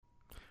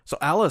So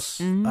Alice,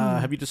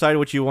 have you decided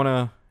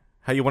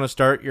how you want to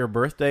start your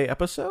birthday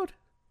episode?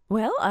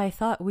 Well, I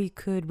thought we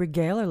could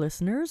regale our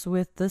listeners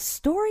with the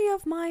story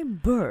of my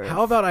birth.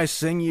 How about I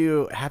sing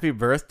you Happy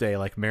Birthday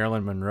like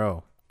Marilyn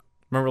Monroe?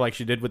 Remember like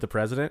she did with the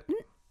president?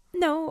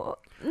 No,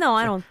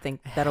 I don't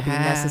think that'll be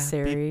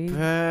necessary. Happy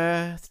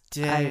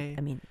birthday.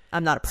 I mean,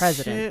 I'm not a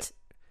president,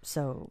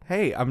 so...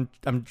 Hey, I'm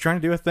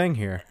trying to do a thing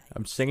here.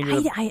 I'm singing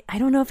you. I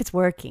don't know if it's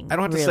working. I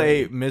don't have to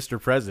really. say Mr.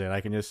 President.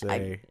 I can just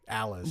say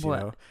Alice, what?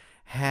 you know.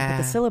 But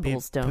the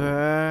syllables don't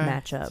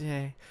match up.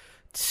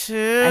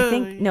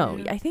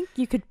 To I think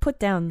you could pull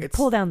down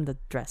the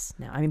dress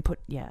now. I mean,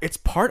 It's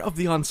part of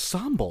the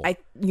ensemble.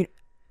 You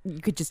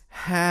could just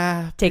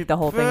Happy take the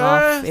whole thing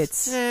off.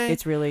 birthday,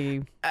 It's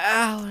really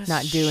Alice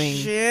not doing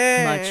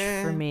much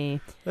for me.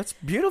 That's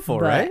beautiful,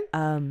 But, right?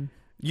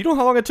 You know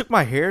how long it took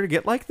my hair to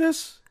get like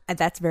this?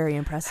 That's very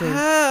impressive.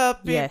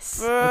 Happy Yes,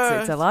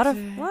 birthday it's a lot of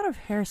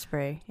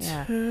hairspray.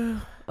 Yeah.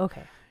 to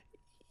Okay.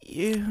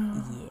 you.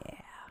 Yeah.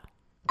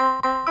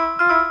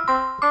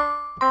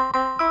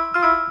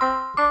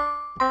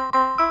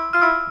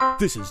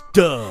 This is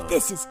Doug.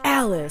 This is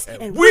Alice,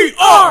 and We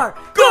are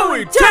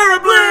going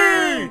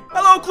terribly!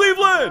 Hello,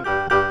 Cleveland!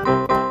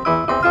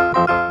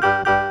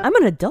 I'm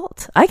an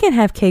adult. I can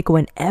have cake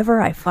whenever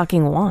I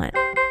fucking want.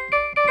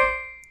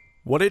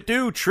 What it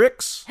do,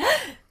 tricks?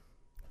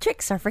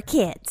 Tricks are for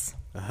kids.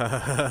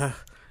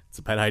 It's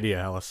a bad idea,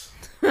 Alice.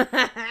 You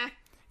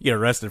get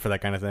arrested for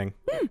that kind of thing.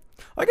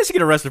 I guess you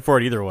get arrested for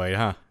it either way,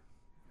 huh?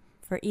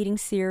 For eating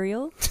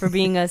cereal? For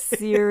being a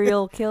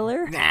serial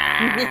killer?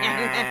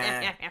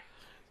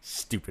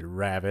 Stupid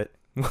rabbit.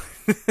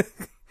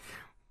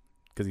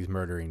 Because he's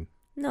murdering.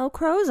 No,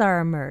 crows are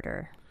a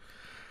murder.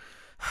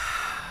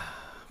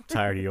 I'm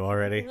tired of you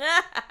already.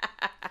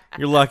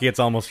 You're lucky it's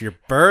almost your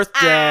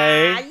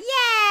birthday.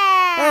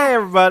 Yeah! Hey,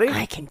 everybody.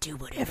 I can do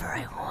whatever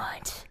I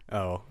want.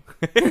 Oh.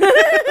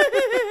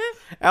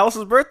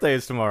 Alice's birthday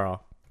is tomorrow.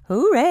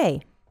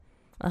 Hooray!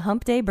 A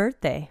hump day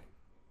birthday.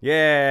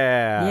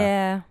 Yeah.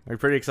 Yeah. Are you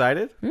pretty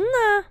excited?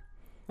 Nah.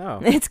 Oh.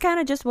 It's kind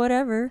of just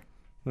whatever.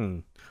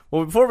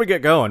 Well, before we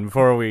get going,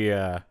 before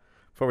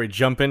we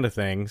jump into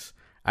things,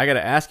 I got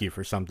to ask you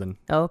for something.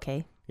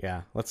 Okay.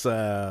 Yeah. Let's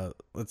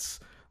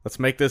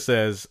make this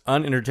as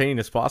unentertaining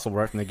as possible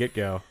right from the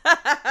get-go.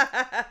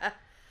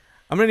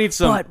 I'm going to need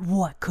some But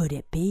what could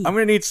it be? I'm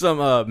going to need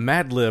some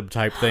Mad Lib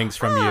type things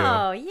from you.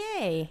 Oh,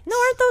 yay. No,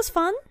 aren't those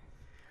fun?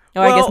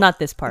 Oh, I guess not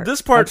this part.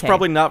 This part's Okay.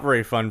 probably not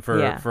very fun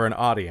for an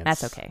audience.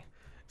 That's okay.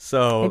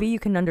 So Maybe you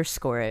can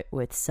underscore it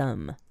with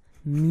some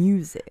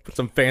music. put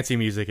some fancy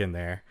music in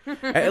there.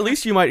 At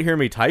least you might hear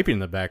me typing in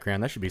the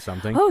background. That should be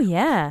something. Oh,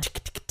 yeah.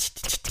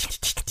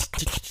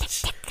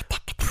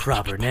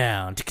 Proper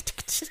noun.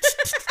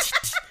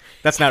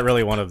 That's not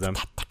really one of them.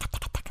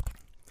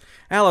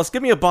 Alice,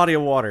 give me a body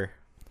of water.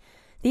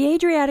 The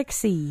Adriatic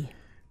Sea.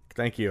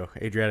 Thank you,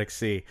 Adriatic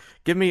Sea.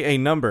 Give me a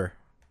number.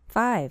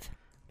 5.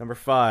 Number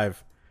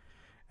 5.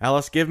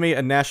 Alice, give me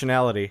a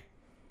nationality.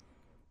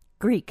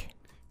 Greek.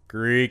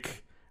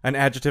 Greek. An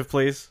adjective,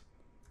 please.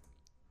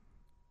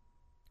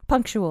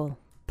 Punctual.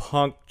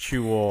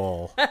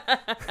 Punctual.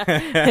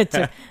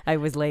 I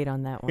was late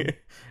on that one.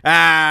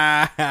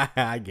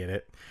 I get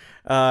it.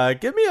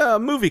 Give me a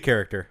movie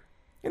character.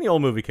 Any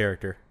old movie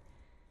character.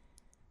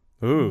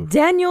 Ooh.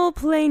 Daniel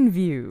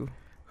Plainview.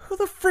 Who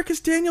the frick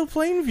is Daniel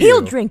Plainview?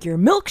 He'll drink your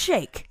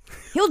milkshake.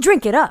 He'll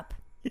drink it up.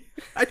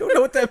 I don't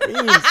know what that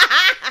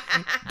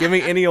means. Give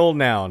me any old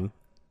noun.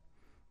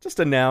 Just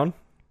a noun.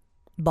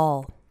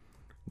 Ball.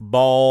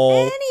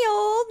 Ball. Any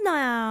old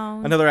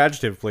noun. Another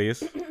adjective,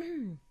 please.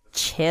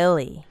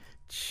 Chilly.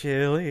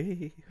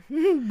 Chilly.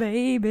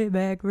 Baby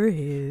back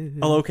red.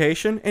 A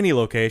location? Any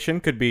location.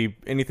 Could be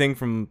anything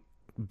from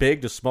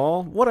big to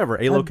small. Whatever.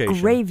 A location.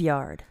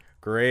 Graveyard.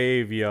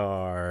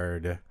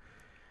 Graveyard.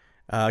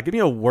 Give me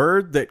a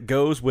word that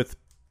goes with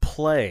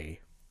play.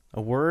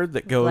 A word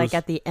that goes... Like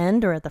at the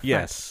end or at the front?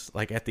 Yes,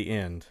 like at the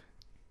end.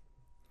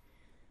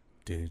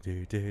 Do,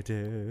 do, do,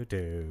 do,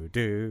 do,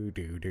 do,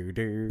 do, do,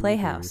 do.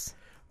 Playhouse.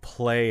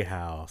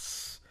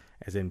 Playhouse.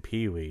 As in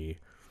Pee-wee.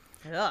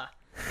 Ugh.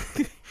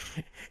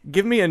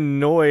 Give me a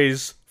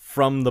noise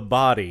from the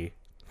body.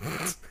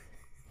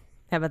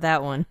 How about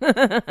that one?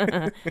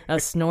 A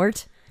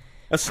snort?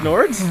 A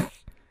snort?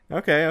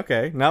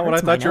 Okay. Not what I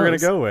Hurts my thought you were going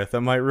nose. to go with.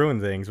 That might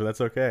ruin things, but that's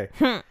okay.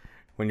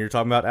 When you're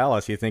talking about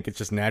Alice, you think it's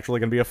just naturally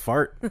going to be a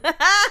fart. Do What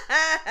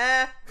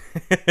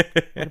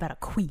about a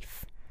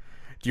queef?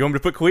 you want me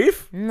to put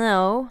queef?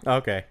 No.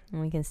 Okay.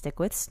 We can stick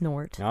with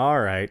snort. All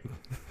right.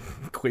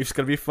 Queef's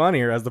going to be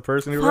funnier as the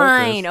person who wrote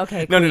Fine, this.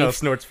 okay, No, queef.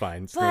 snort's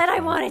fine. Snort's But I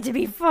fine. want it to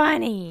be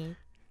funny.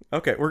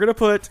 Okay, we're going to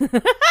put...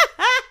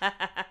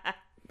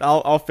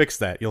 I'll fix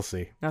that. You'll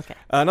see. Okay.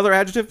 Another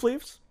adjective,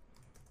 please.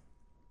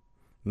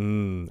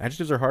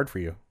 Adjectives are hard for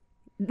you.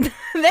 They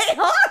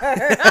are!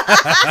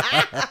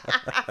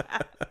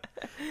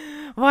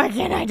 Why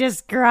can't I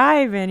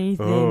describe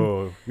anything?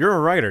 Oh, you're a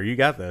writer. You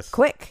got this.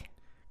 Quick.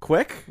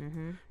 Quick?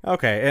 Mm-hmm.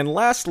 Okay, and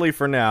lastly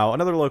for now,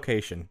 another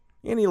location.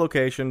 Any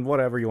location,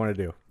 whatever you want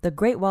to do. The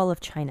Great Wall of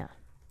China.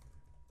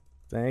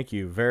 Thank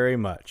you very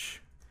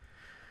much.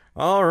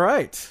 All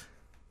right.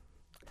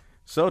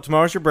 So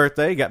tomorrow's your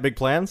birthday. You got big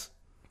plans?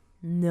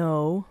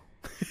 No.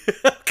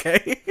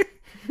 Okay.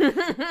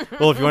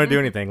 Well, if you want to do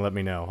anything, let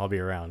me know. I'll be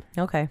around.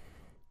 Okay.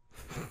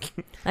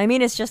 I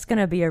mean, it's just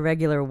gonna be a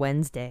regular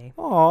Wednesday.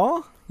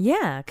 Aw.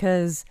 Yeah,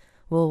 because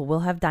we'll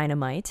have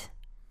Dynamite.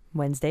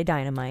 Wednesday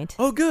Dynamite.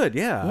 Oh, good.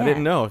 Yeah. I Yeah.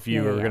 didn't know if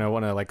you Yeah, were yeah. going to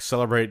want to like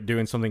celebrate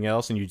doing something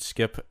else and you'd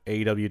skip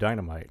AEW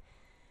Dynamite.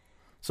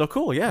 So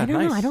cool. Yeah. I don't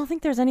nice. know. I don't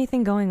think there's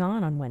anything going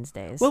on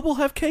Wednesdays. Well, we'll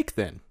have cake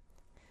then.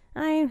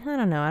 I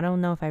don't know. I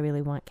don't know if I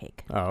really want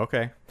cake. Oh,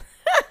 okay.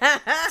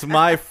 It's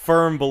my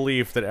firm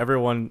belief that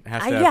everyone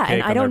has to have Yeah, cake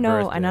and on I don't their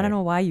know, birthday. and I don't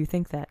know why you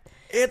think that.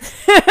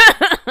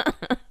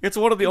 It's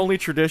one of the only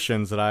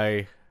traditions that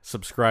I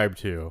subscribe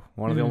to.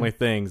 One of the only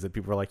things that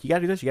people are like, you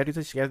gotta do this, you gotta do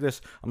this, you gotta do this.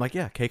 I'm like,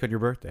 yeah, cake on your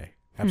birthday.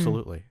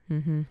 Absolutely.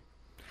 Mm-hmm.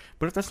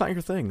 But if that's not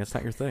your thing, that's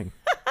not your thing.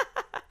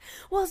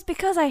 Well, it's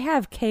because I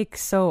have cake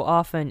so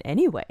often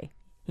anyway.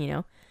 You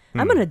know,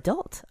 I'm an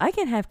adult. I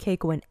can have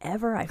cake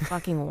whenever I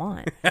fucking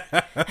want.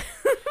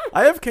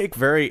 I have cake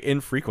very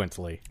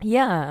infrequently.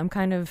 Yeah, I'm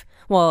kind of,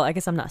 well, I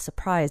guess I'm not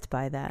surprised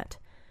by that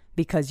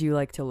because you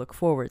like to look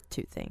forward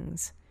to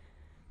things.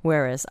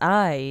 Whereas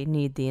I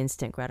need the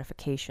instant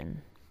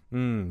gratification.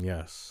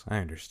 Yes, I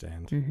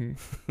understand.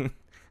 Mm-hmm.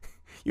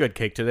 You had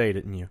cake today,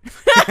 didn't you?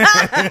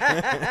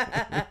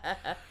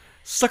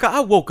 Sucker, I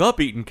woke up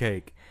eating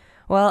cake.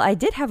 Well, I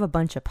did have a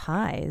bunch of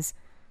pies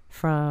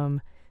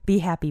from Be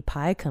Happy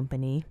Pie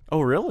Company.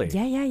 Oh, really?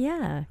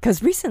 Yeah.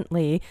 Because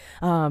recently,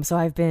 so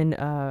I've been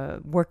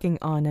working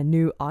on a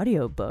new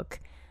audiobook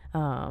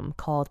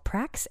called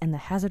Prax and the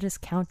Hazardous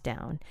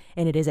Countdown.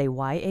 And it is a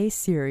YA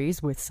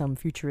series with some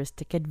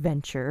futuristic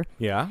adventure.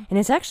 Yeah? And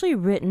it's actually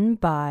written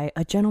by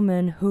a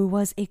gentleman who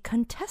was a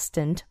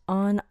contestant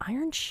on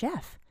Iron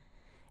Chef.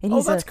 And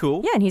Oh, that's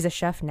cool. Yeah, and he's a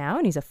chef now,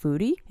 and he's a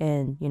foodie,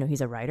 and, you know,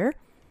 he's a writer.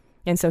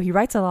 And so he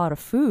writes a lot of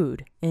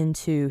food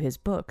into his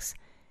books.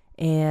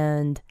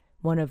 And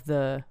one of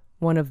the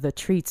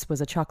treats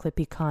was a chocolate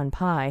pecan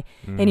pie.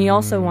 And he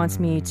also wants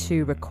me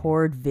to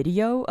record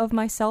video of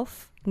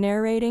myself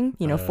narrating,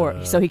 you know,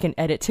 so he can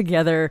edit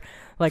together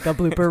like a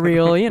blooper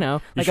reel, you know,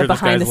 like sure a this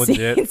behind the guy's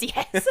legit? scenes.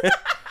 Yes.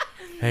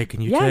 Hey,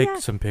 can you Yeah, take yeah.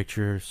 some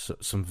pictures,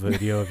 some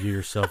video of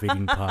yourself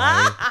eating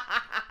pie?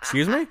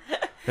 Excuse me?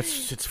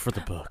 It's for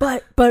the book.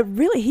 But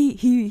really,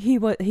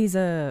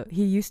 either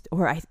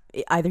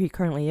he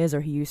currently is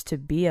or he used to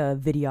be a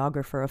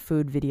videographer, a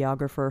food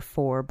videographer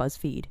for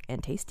BuzzFeed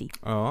and Tasty.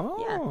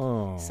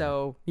 Oh.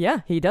 So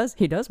yeah, he does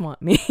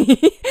want me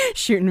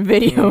shooting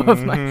video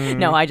of my.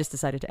 No, I just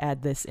decided to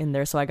add this in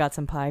there. So I got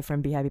some pie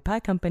from Be Happy Pie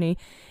Company,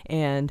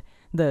 and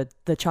the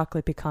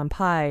chocolate pecan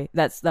pie.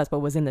 That's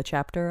what was in the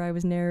chapter I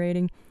was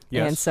narrating.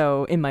 Yes. And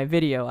so in my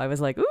video, I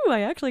was like, "Ooh, I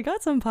actually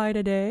got some pie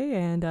today,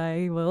 and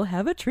I will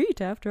have a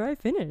treat after I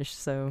finish."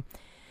 So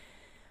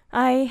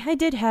I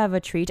did have a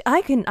treat.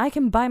 I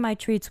can buy my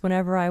treats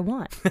whenever I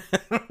want.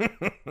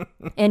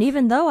 And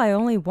even though I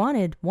only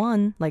wanted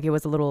one, like it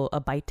was a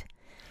bite.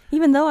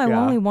 Even though I Yeah.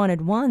 only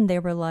wanted one, they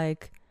were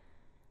like,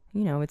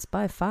 you know, it's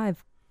buy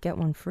 5, get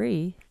one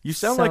free. You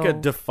sound like a So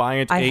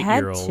defiant I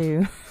had 8-year-old.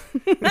 to.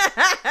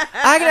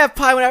 I can have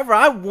pie whenever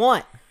I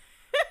want.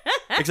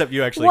 Except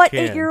you actually What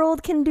can.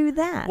 8-year-old can do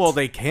that? Well,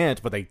 they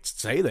can't, but they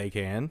say they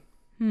can.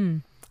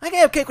 I can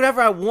have cake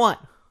whenever I want.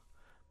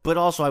 But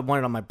also, I want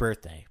it on my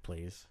birthday,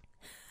 please.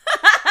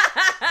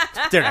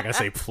 They're not going to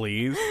say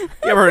please. You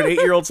ever heard an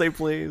 8-year-old say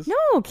please?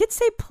 No, kids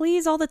say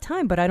please all the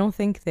time, but I don't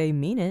think they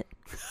mean it.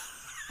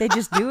 They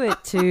just do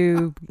it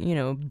to, you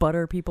know,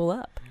 butter people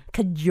up,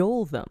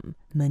 cajole them,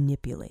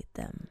 manipulate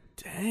them.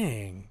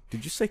 Dang.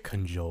 Did you say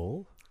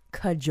conjole?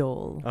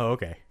 Cajole. Oh,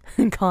 okay.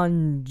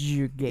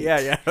 Conjugate.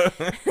 Yeah.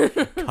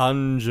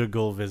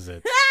 Conjugal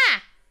visit.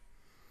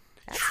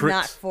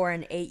 Tricks, for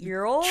an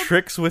 8-year-old.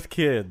 tricks with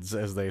kids,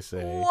 as they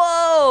say.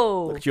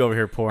 Whoa! Look at you over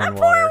here pouring I'm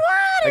water. pouring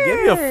I water! gave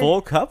you a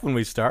full cup when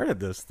we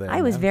started this thing.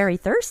 I was very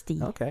thirsty.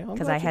 Okay, I'm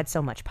Because glad I you- had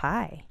so much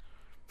pie.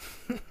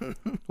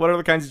 What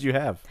other kinds did you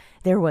have?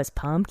 There was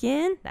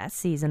pumpkin. That's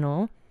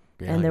seasonal.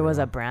 Yeah, And there was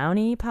girl. a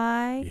brownie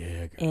pie.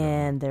 Yeah, girl.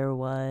 And there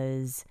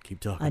was Keep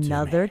talking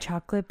another to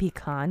chocolate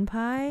pecan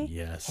pie. me.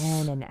 Yes.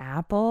 And an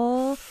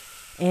apple.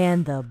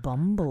 And the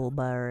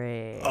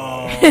bumbleberry.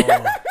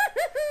 Oh.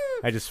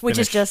 I just Which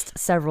is finished- just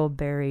several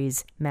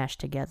berries mashed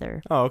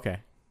together. Oh, okay.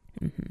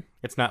 Mm-hmm.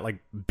 It's not like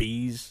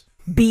bees.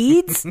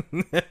 Beads?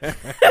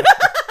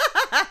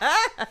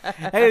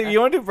 Hey, you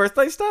want to do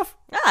birthday stuff?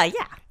 Yeah. You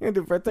want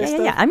to do birthday Yeah,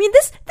 stuff? yeah. I mean,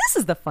 this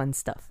is the fun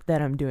stuff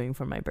that I'm doing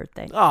for my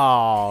birthday.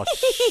 Oh,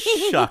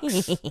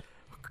 shucks.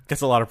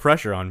 That's a lot of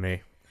pressure on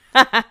me.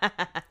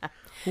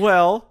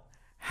 Well,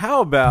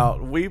 how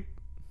about we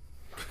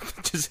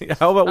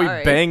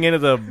Sorry. bang into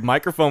the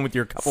microphone with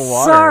your cup of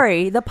water?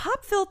 Sorry, the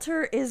pop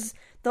filter is,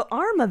 the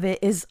arm of it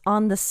is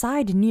on the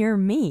side near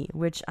me,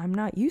 which I'm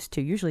not used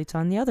to. Usually it's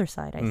on the other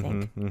side, I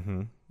think.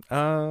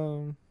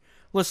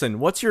 Listen,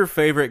 what's your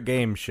favorite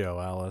game show,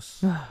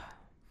 Alice?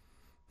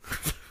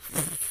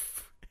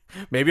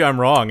 Maybe I'm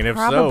wrong, and if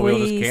so, we'll just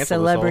Probably cancel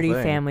Celebrity this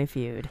whole thing. Family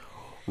Feud.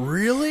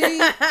 Really?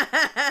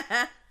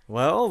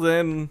 Well,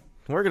 then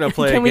We're gonna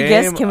play Can a we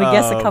game. Can we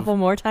guess a of- couple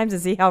more times to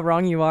see how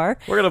wrong you are?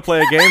 We're gonna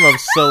play a game of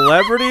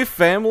Celebrity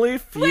Family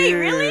Feud. Wait,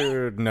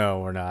 really? No,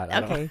 we're not. I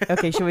don't-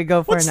 Okay. Should we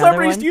go for What another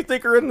celebrities one? do you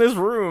think are in this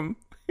room?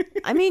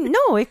 I mean,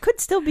 no, it could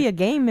still be a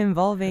game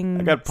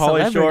involving. I got Pauly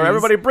Shore. celebrities.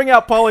 Everybody, bring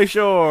out Pauly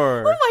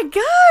Shore. Oh my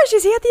gosh,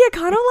 is he at the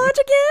Econo Lodge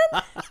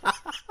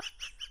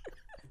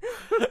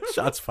again?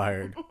 Shots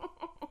fired.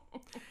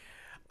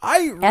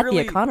 I At the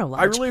really, Econo Lodge.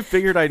 I really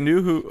figured I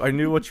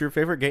knew what your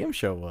favorite game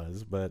show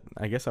was, but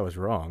I guess I was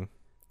wrong.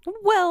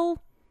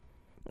 Well,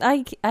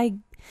 you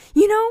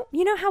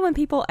know how when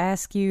people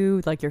ask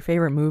you like your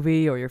favorite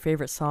movie or your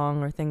favorite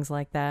song or things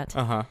like that,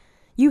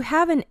 you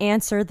have an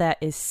answer that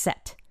is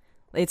set.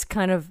 It's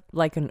kind of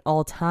like an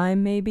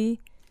all-time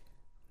maybe,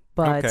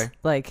 but Okay.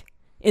 like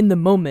in the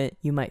moment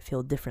you might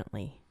feel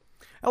differently.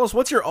 Alice,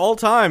 what's your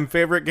all-time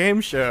favorite game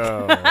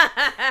show?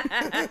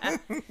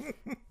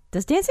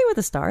 Does Dancing with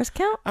the Stars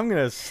count? I'm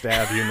gonna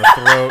stab you in the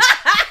throat.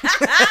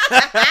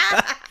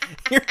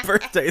 Your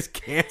birthday's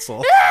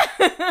canceled.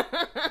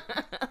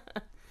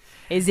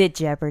 Is it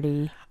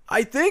Jeopardy?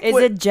 I think. Is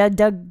it Judd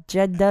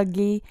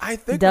Dougie? I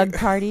think. Doug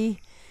Party?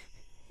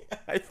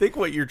 I think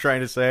what you're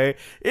trying to say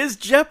is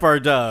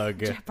Jeopardug.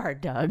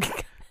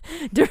 Jeopardug.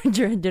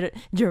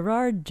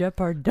 Gerard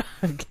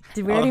Jeopardug.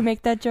 Did we already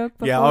make that joke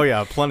before? Yeah. Oh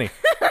yeah. Plenty.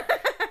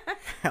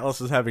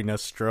 Alice is having a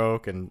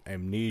stroke and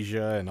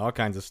amnesia and all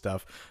kinds of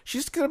stuff.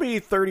 She's gonna be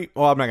 30.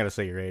 Well, I'm not gonna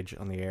say your age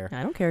on the air.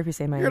 I don't care if you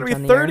say my You're age gonna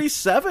on be the air.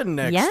 37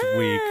 next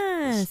week.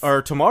 Yes.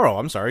 Or tomorrow.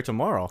 I'm sorry,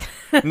 tomorrow.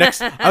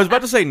 Next. I was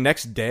about to say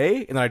next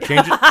day, and then I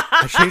changed it.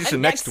 I changed it to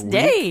next week.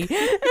 day.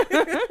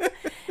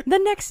 The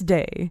next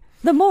day.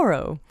 The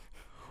morrow.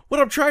 What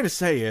I'm trying to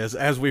say is,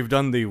 as we've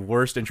done the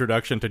worst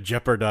introduction to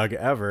Jeopardug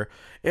ever,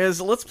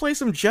 is let's play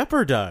some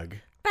Jeopardug.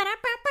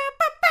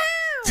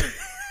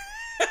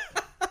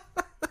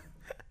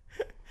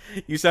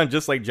 You sound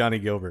just like Johnny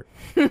Gilbert.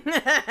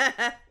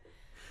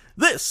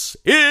 This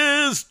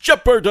is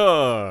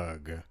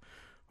Jeopardug.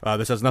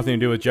 This has nothing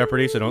to do with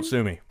Jeopardy, so don't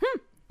sue me.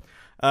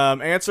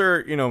 Answer,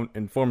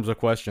 in forms of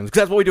questions,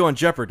 because that's what we do on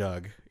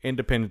Jeopardug,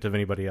 independent of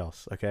anybody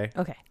else. Okay.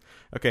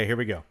 Okay. Here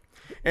we go.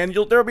 And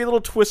there'll be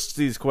little twists to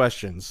these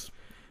questions.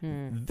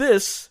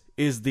 This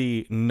is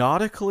the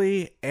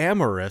Nautically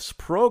Amorous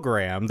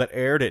program that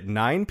aired at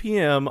 9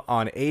 p.m.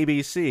 on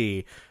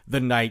ABC the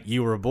night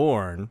you were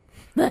born.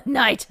 The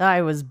night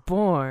I was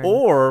born.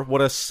 Or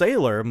what a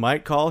sailor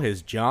might call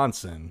his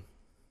Johnson.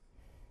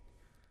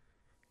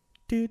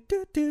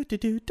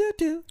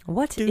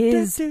 What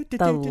is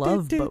the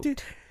Love Boat? Ding,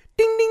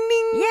 ding,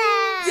 ding.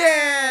 Yeah!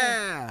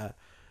 Yeah!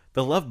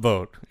 The Love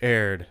Boat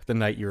aired the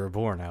night you were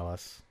born,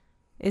 Alice.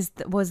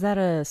 Was that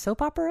a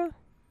soap opera?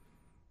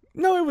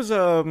 No, it was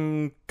a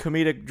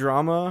comedic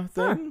drama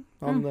thing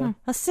on the.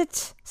 A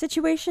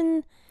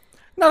situation?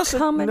 No,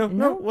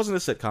 No? it wasn't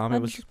a sitcom.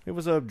 It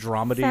was a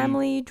dramedy.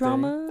 Family thing.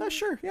 drama?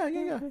 Sure,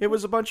 yeah. It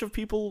was a bunch of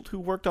people who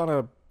worked on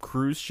a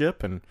cruise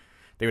ship, and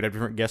they would have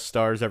different guest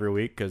stars every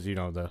week because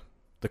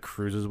the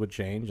cruises would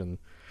change and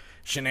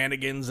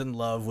shenanigans and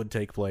love would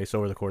take place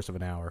over the course of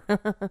an hour.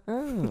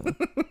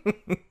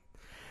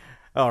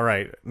 All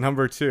right,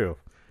 number 2.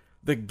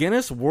 The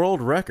Guinness World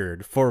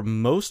Record for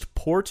most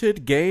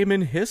ported game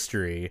in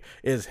history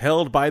is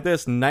held by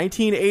this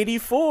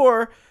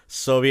 1984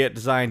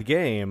 Soviet-designed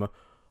game,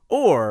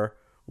 or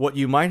what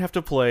you might have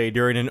to play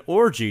during an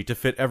orgy to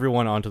fit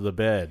everyone onto the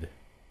bed.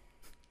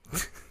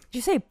 Did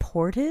you say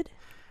ported?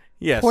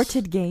 Yes.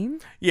 Ported game?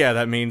 Yeah,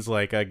 that means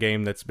like a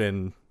game that's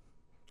been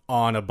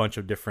on a bunch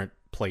of different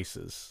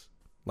places,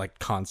 like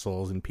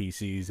consoles and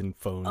PCs and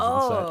phones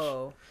and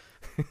such.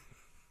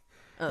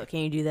 Oh, can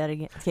you do that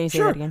again? Can you say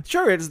that again?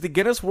 Sure, it is the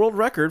Guinness World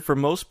Record for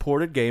most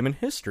ported game in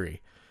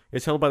history.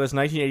 It's held by this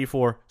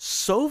 1984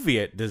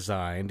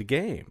 Soviet-designed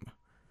game.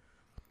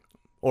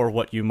 Or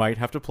what you might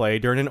have to play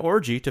during an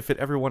orgy to fit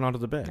everyone onto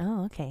the bed.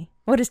 Oh, okay.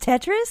 What is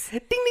Tetris?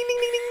 Ding, ding,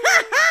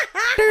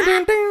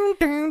 ding,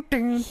 ding,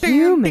 ding.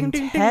 Human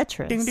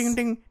Tetris. Ding, ding,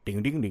 ding,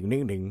 ding, ding, ding,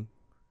 ding, ding.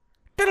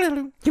 Do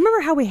you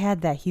remember how we had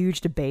that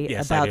huge debate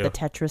Yes, I about do. the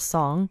Tetris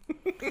song?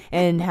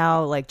 And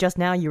how, like, just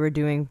now you were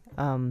doing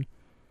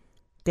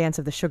Dance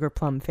of the Sugar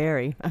Plum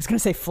Fairy. I was going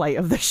to say Flight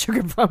of the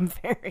Sugar Plum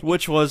Fairy.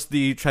 Which was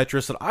the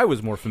Tetris that I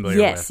was more familiar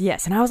with.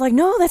 Yes. And I was like,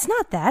 no, that's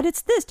not that.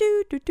 It's this.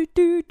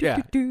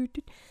 Yeah.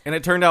 And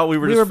it turned out we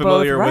were We just were both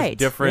familiar with right,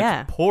 different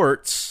yeah.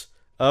 ports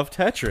of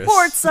Tetris.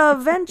 Ports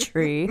of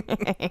entry.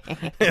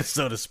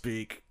 So to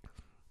speak.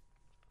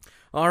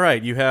 All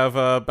right, you have,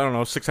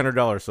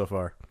 $600 so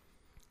far.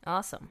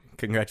 Awesome.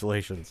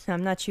 Congratulations.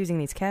 I'm not choosing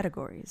these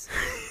categories.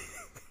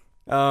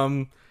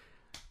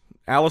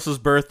 Alice's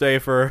birthday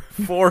for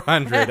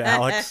 400,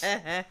 Alex.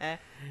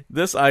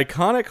 This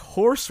iconic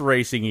horse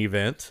racing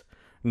event,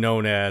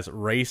 known as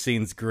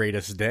Racing's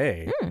Greatest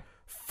Day,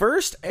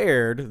 first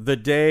aired the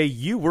day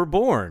you were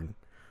born,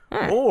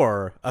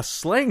 or a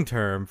slang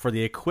term for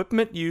the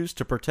equipment used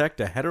to protect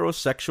a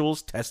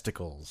heterosexual's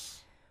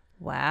testicles.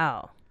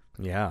 Wow.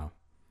 Yeah.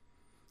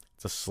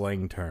 It's a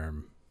slang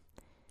term.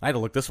 I had to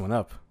look this one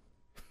up.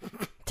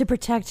 To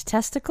protect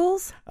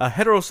testicles? A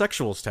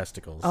heterosexual's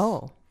testicles.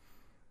 Oh.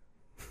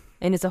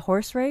 And it's a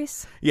horse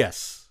race?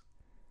 Yes.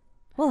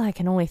 Well, I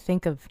can only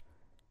think of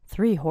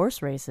 3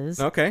 horse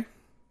races. Okay.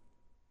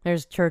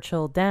 There's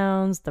Churchill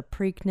Downs, the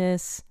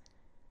Preakness,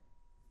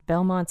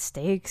 Belmont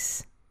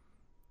Stakes.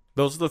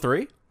 Those are the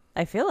 3?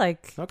 I feel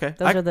like Okay.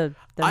 those are the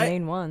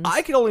main ones.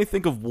 I could only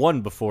think of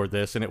one before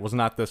this, and it was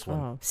not this one.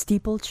 Oh,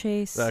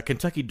 Steeplechase.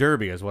 Kentucky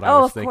Derby is what I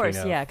was thinking of. Oh, of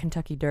course, yeah,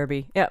 Kentucky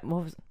Derby. Yeah,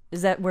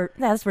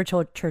 that's where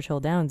Churchill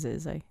Downs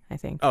is, I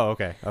think. Oh,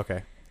 okay.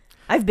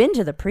 I've been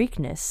to the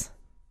Preakness.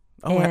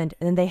 Oh, and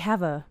they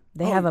have a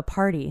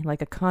party,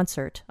 like a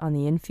concert on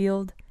the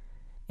infield,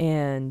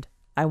 and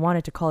I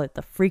wanted to call it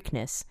the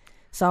Freakness.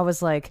 So I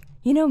was like,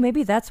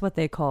 maybe that's what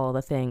they call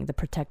the thing, the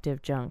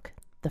protective junk,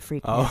 the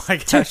Freakness. Oh, I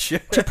gotcha.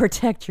 To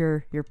protect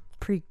your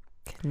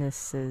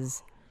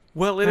Preaknesses.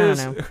 Well, it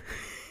is.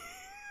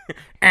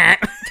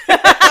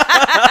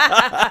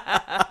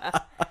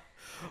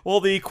 Well,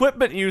 the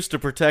equipment used to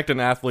protect an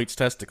athlete's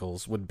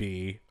testicles would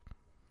be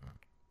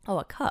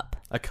a cup.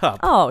 A cup.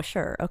 Oh,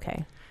 sure,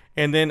 okay.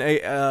 And then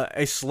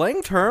a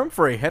slang term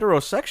for a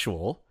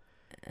heterosexual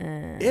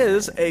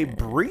is a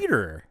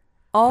breeder.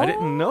 Oh, I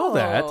didn't know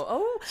that.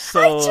 Oh,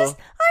 so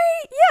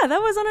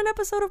that was on an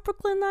episode of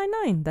Brooklyn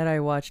Nine-Nine that I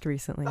watched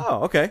recently.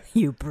 Oh, okay.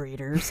 You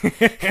breeders. So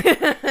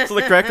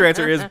the correct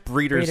answer is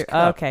Breeder's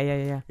Cup.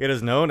 Okay, yeah. It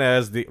is known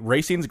as the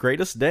racing's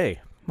greatest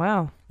day.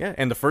 Wow. Yeah,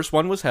 and the first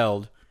one was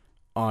held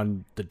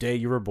on the day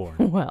you were born.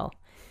 Well,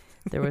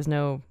 there was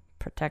no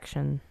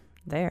protection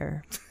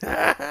there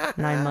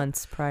 9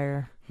 months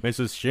prior.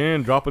 Mrs.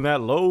 Shin dropping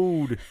that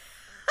load. Did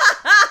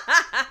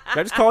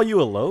I just call you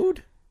a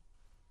load?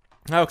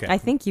 Okay. I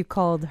think you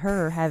called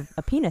her have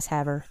a penis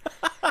haver.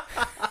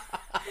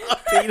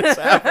 Penis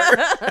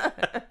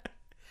haver.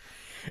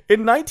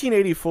 In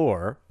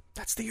 1984,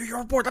 that's the year you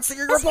were born.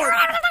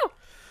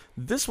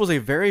 This was a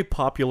very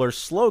popular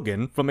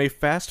slogan from a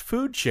fast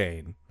food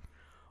chain.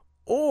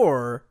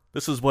 Or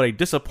this is what a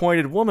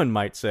disappointed woman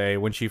might say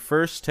when she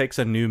first takes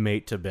a new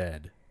mate to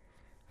bed.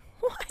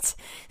 What?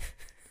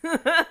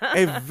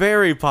 A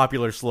very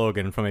popular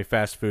slogan from a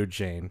fast food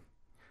chain.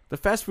 The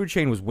fast food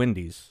chain was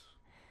Wendy's.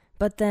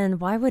 But then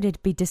why would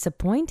it be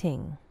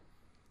disappointing?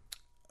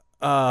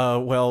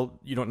 Well,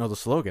 you don't know the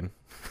slogan.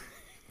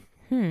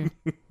 What's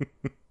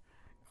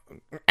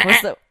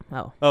the...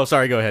 Oh,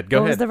 sorry, go ahead.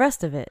 What was the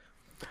rest of it?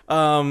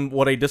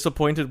 What a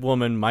disappointed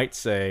woman might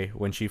say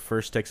when she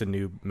first takes a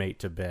new mate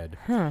to bed.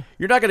 Huh.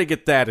 You're not going to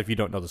get that if you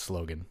don't know the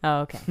slogan.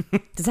 Oh, okay.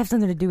 Does it have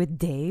something to do with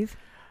Dave?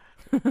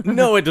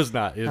 No, it does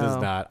not. It does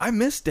not. I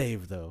miss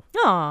Dave, though.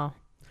 Aw.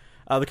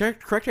 The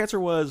correct answer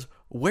was,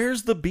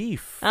 where's the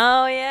beef?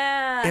 Oh,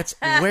 yeah. It's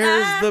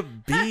where's the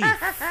beef?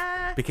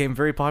 Became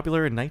very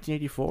popular in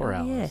 1984,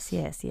 Alice.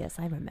 Yes,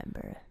 I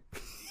remember.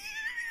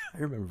 I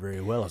remember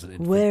very well as an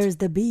infant. Where's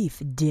the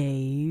beef,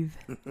 Dave?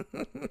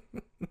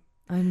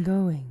 I'm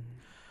going.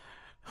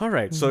 All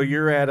right, so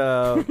you're at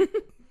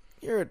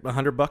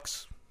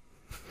 $100.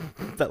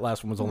 That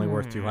last one was only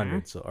worth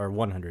 200, or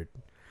 100.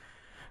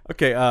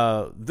 Okay,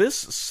 this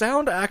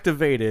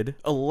sound-activated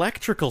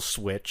electrical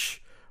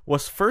switch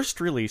was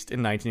first released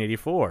in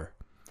 1984.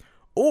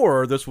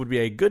 Or this would be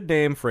a good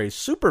name for a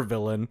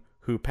supervillain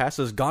who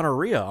passes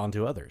gonorrhea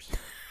onto others.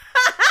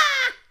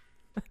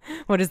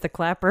 What is the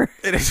clapper?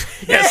 It is.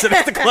 Yes, it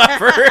is the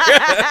clapper.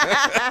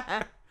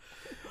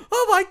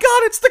 Oh my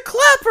God, it's the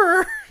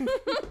clapper!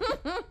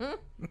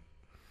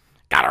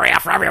 Gonorrhea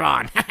for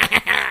everyone.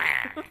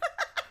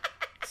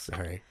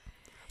 Sorry.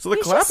 So the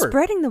He's clapper. just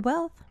spreading the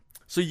wealth.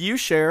 So you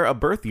share a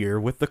birth year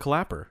with the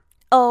clapper.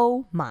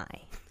 Oh my.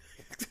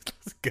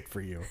 Good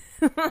for you.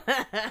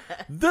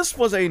 This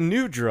was a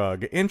new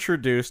drug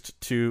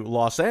introduced to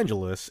Los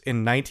Angeles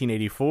in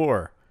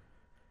 1984.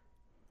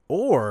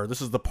 Or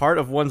this is the part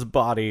of one's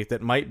body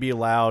that might be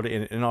allowed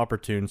in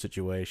inopportune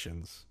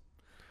situations.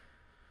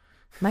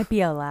 Might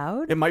be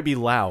allowed? It might be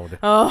loud.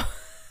 Oh.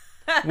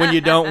 When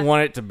you don't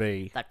want it to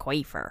be. The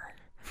quaver.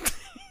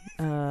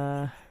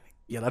 Yeah,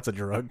 that's a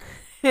drug.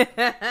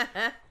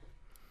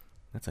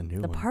 That's a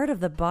new one. The part of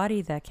the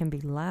body that can be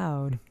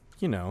loud.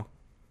 You know.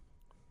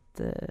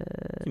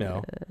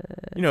 You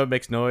know, it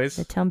makes noise.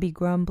 The Tumby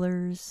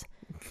Grumblers.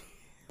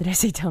 Did I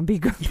say Tumby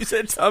Grumblers? You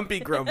said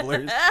Tumby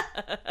Grumblers.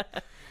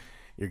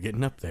 You're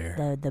getting up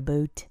there. The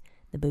boot.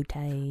 The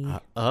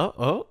bootie.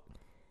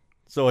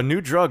 So a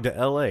new drug to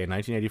LA in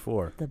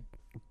 1984.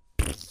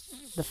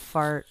 The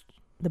fart.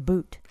 The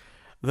boot.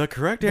 The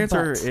correct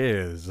answer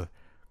is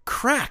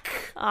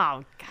crack.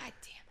 Oh, God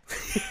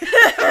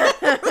damn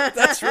it.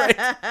 That's right.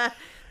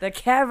 The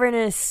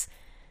cavernous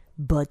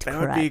butt crack.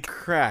 That would be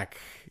crack.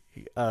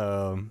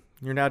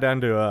 You're now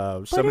down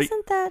to But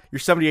isn't that... You're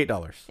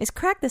 $78. Is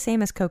crack the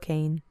same as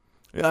cocaine?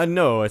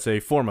 No, it's a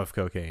form of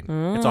cocaine.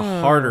 It's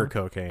a harder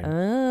cocaine.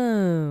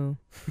 Oh.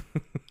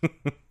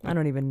 I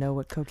don't even know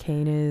what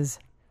cocaine is.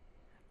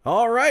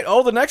 All right.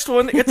 Oh, the next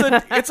one.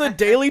 It's a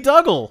Daily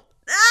Dougal.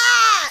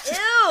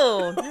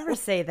 Ew. Never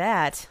say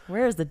that.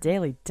 Where's the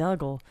Daily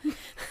Dougal?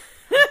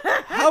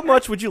 How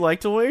much would you like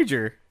to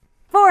wager?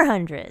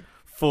 400.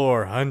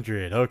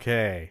 400.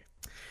 Okay.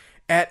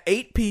 At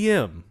 8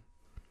 p.m.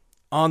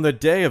 on the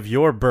day of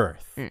your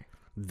birth,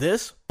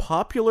 This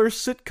popular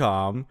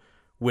sitcom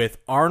with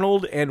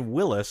Arnold and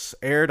Willis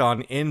aired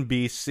on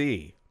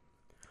NBC.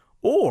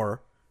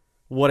 Or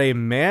what a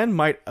man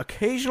might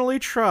occasionally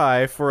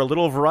try for a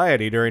little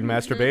variety during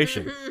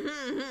masturbation.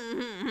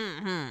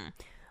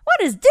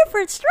 What is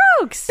Different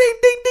Strokes? Ding,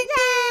 ding, ding,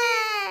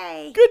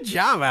 Yay! ding. Good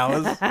job,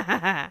 Alice.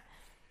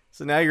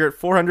 So now you're at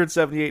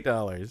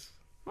 $478.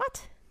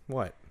 What?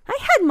 What? I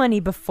had money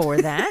before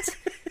that.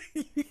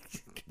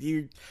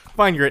 You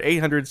fine, you're at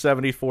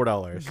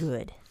 $874.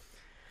 Good.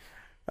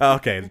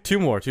 Okay, two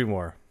more.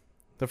 The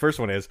first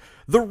one is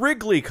the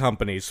Wrigley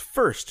Company's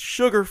first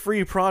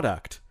sugar-free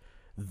product.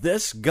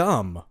 This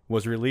gum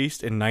was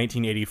released in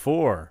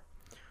 1984.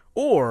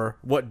 Or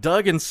what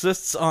Doug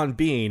insists on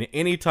being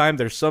anytime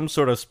there's some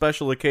sort of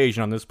special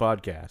occasion on this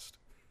podcast.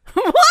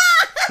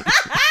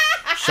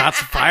 Shots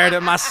fired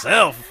at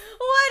myself.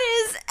 What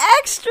is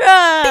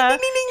extra? Ding,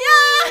 ding, ding,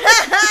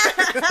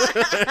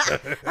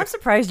 ding. I'm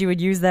surprised you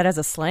would use that as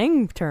a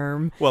slang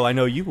term. Well, I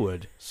know you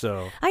would,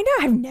 so. I know,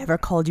 I've never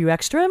called you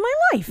extra in my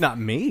life. Not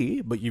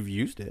me, but you've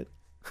used it.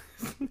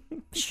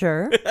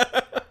 Sure.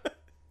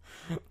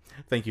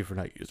 Thank you for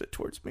not using it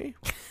towards me.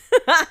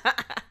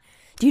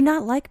 Do you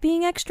not like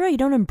being extra? You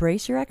don't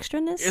embrace your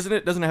extraness?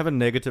 Doesn't it have a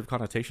negative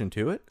connotation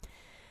to it?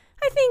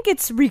 I think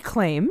it's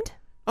reclaimed.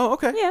 Oh,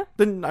 okay. Yeah.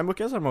 Then I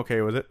guess I'm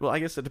okay with it. Well, I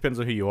guess it depends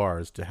on who you are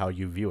as to how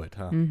you view it,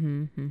 huh?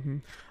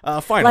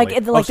 Finally.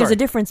 Like there's sorry. a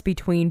difference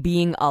between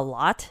being a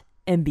lot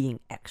and being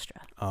extra.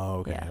 Oh,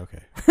 okay, Yeah. okay.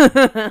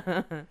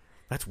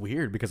 That's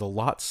weird because a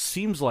lot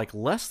seems like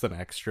less than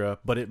extra,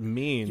 but it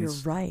means You're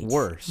right.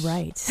 worse.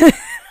 Right.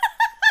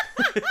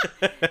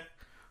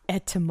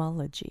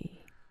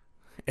 Etymology.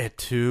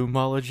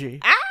 Etymology.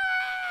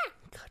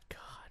 Good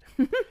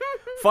God.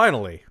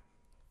 Finally.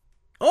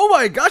 Oh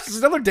my gosh, it's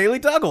another Daily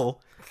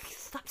Dougal.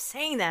 Stop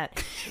saying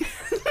that.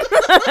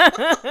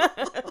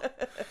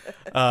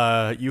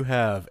 You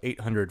have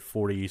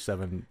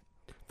 $847,000.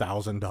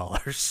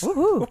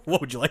 Woohoo.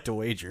 What would you like to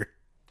wager?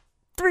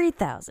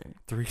 3,000.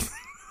 3.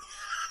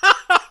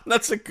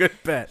 That's a good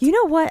bet. You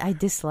know what I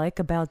dislike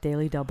about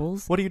daily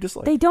doubles? What do you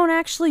dislike? They don't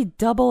actually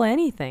double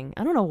anything.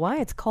 I don't know why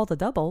it's called a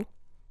double.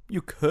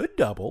 You could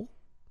double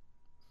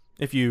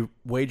if you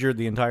wagered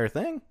the entire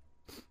thing,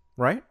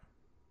 right?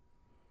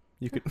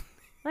 You could.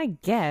 I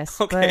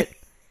guess, Okay.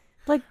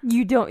 but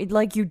you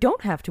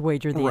don't have to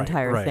wager the Right,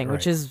 entire right, thing, right.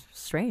 which is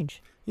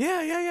strange.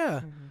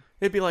 Yeah.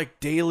 It'd be like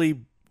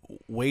daily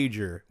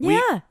wager.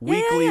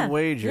 Weekly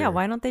wager. Yeah,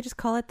 why don't they just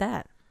call it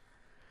that?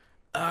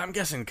 I'm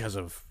guessing because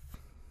of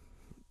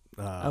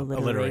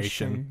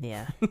Alliteration.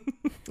 Yeah.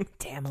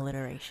 Damn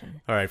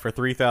alliteration. All right, for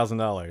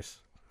 $3,000.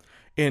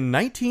 In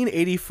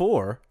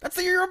 1984, that's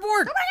the year you're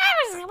born.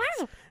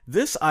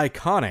 This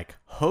iconic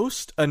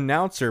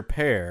host-announcer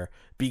pair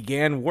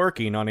began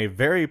working on a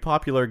very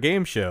popular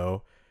game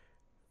show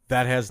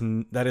that is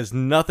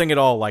nothing at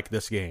all like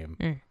this game.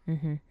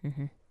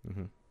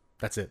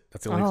 That's it.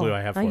 That's the only clue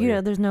I have for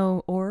you. There's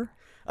no or?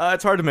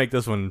 It's hard to make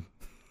this one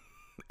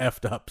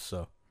effed up,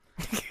 so.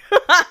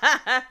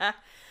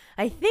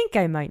 I think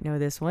I might know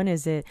this one.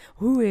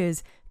 Who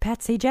is Pat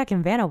Sajak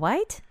and Vanna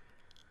White?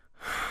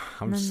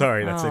 I'm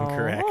sorry, that's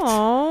incorrect.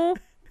 Oh.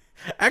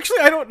 Actually,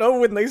 I don't know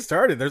when they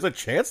started. There's a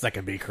chance that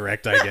can be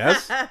correct, I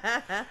guess.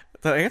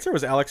 The answer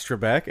was Alex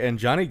Trebek and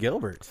Johnny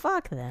Gilbert.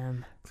 Fuck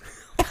them.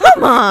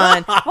 Come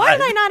on. Why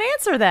did I not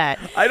answer that?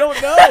 I don't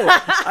know.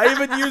 I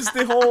even used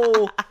the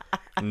whole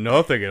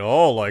nothing at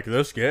all like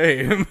this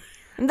game.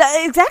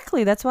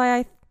 Exactly. That's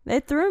why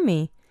it threw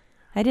me.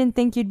 I didn't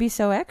think you'd be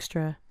so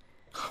extra.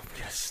 I'm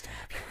going to stab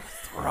you in the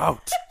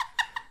throat.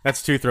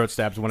 That's 2 throat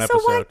stabs, 1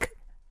 episode.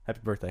 Happy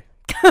birthday.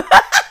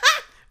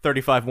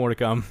 35 more to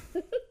come.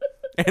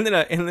 And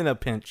then a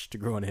pinch to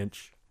grow an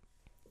inch.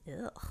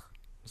 Ugh.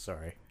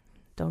 Sorry.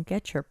 Don't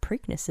get your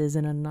Preaknesses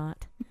in a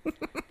knot.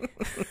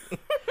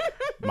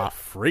 My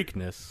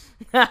freakness.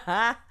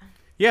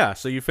 Yeah,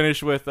 so you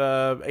finished with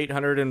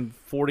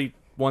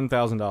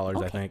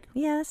 $841,000, I think.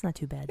 Yeah, that's not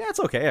too bad. Yeah, it's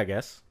okay, I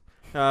guess.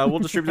 We'll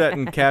distribute that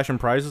in cash and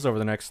prizes over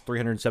the next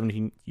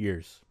 317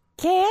 years.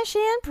 Cash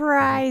and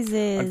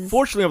prizes.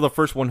 Unfortunately, over the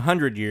first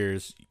 100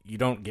 years, you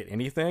don't get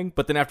anything,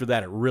 but then after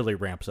that, it really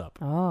ramps up.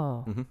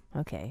 Oh,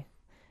 okay.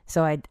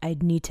 So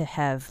I'd need to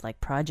have,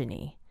 like,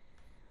 progeny.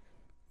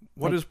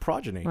 What is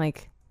progeny?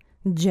 Like,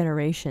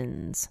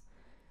 generations,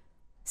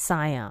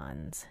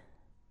 scions,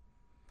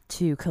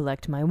 to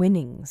collect my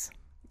winnings.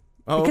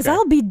 Oh, Because okay.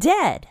 I'll be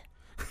dead.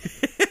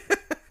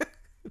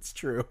 It's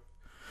true.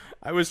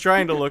 I was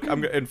trying to look,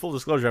 in full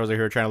disclosure, I was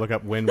here trying to look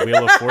up when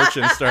Wheel of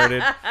Fortune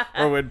started,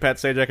 or when Pat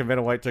Sajak and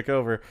Vanna White took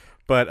over,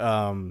 but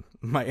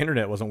my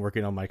internet wasn't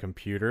working on my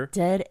computer.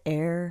 Dead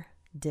air,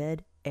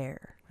 dead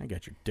air. I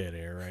got your dead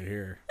air right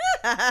here.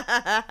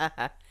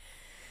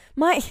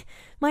 My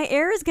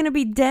heir is gonna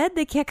be dead.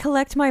 They can't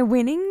collect my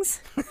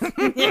winnings.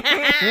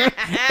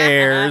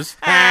 Heirs.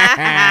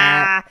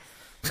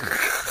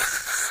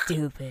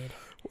 Stupid.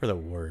 We're the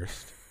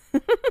worst.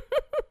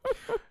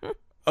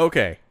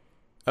 Okay.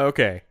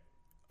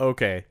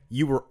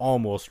 You were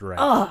almost right.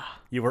 Ugh.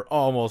 You were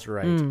almost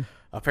right.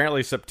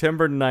 Apparently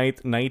September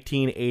 9th,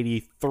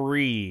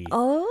 1983.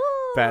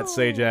 Oh. Pat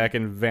Sajak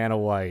and Vanna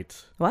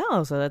White.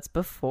 Wow, so that's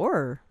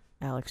before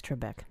Alex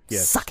Trebek.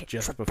 Yes, Suck it,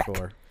 just Trebek.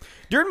 before.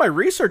 During my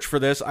research for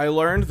this, I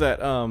learned that,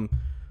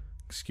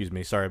 excuse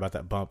me, sorry about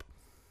that bump.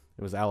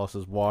 It was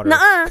Alice's water.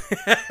 Nuh-uh.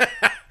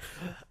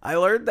 I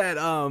learned that,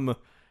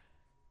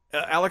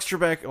 Alex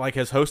Trebek, like,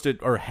 has hosted,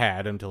 or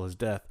had until his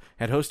death,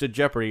 had hosted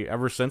Jeopardy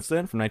ever since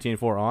then, from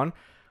 1984 on,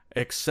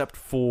 except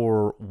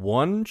for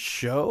one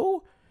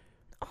show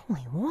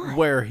Only one.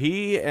 where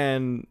he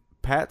and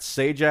Pat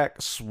Sajak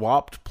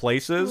swapped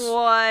places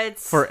What?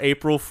 for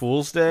April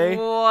Fool's Day.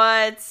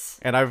 What?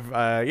 And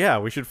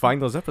I've, we should find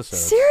those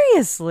episodes.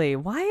 Seriously,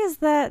 why is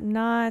that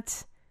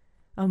not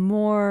a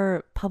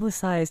more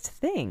publicized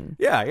thing?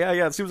 Yeah.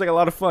 It seems like a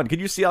lot of fun. Can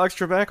you see Alex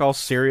Trebek, all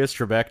serious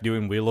Trebek,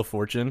 doing Wheel of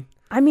Fortune?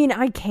 I mean,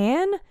 I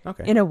can,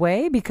 Okay. in a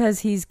way, because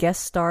he's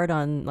guest starred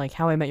on, like,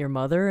 How I Met Your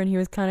Mother, and he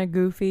was kind of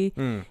goofy.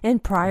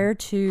 And prior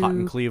to... Hot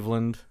in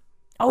Cleveland.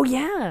 Oh,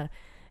 yeah.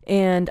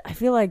 And I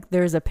feel like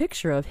there's a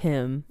picture of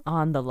him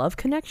on The Love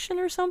Connection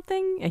or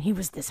something, and he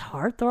was this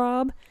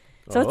heartthrob.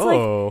 So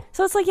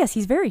it's like, yes,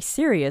 he's very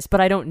serious,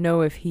 but I don't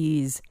know if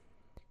he's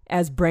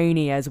as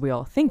brainy as we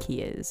all think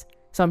he is.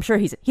 So I'm sure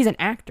he's an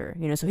actor,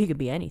 so he could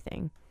be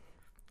anything.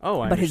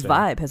 Oh, I But his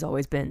understand. vibe has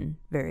always been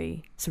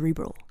very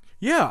cerebral.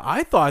 Yeah,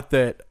 I thought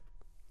that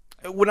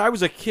when I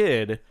was a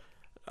kid,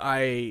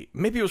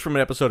 maybe it was from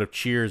an episode of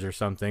Cheers or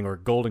something, or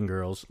Golden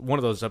Girls, one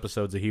of those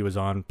episodes that he was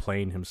on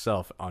playing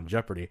himself on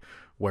Jeopardy,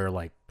 where,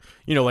 like,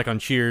 like on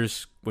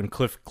Cheers when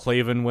Cliff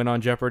Clavin went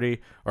on Jeopardy,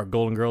 or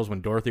Golden Girls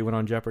when Dorothy went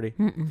on Jeopardy.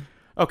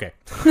 Okay.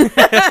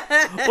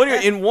 Well,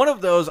 anyway, in one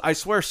of those, I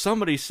swear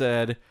somebody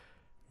said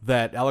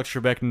that Alex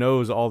Trebek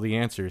knows all the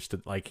answers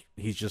to, like,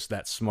 he's just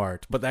that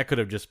smart, but that could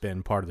have just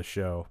been part of the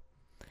show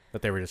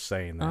that they were just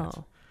saying that.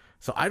 Oh.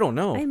 So I don't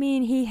know. I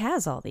mean, he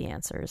has all the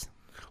answers.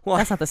 Well,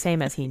 That's not the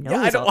same as he knows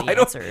Yeah, all the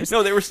answers.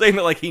 No, they were saying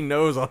that, like, he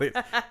knows all the...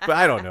 But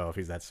I don't know if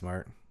he's that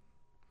smart.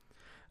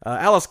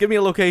 Alice, give me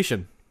a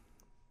location.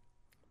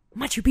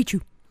 Machu Picchu.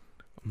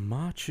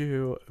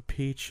 Machu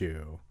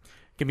Picchu.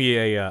 Give me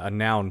a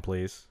noun,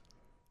 please.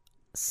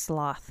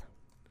 Sloth.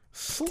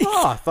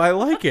 Sloth. I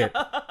like it.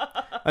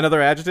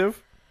 Another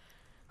adjective?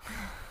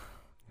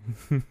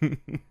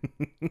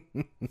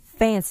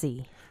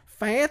 Fancy.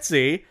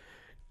 Fancy.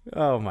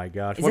 Oh, my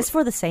gosh. Is this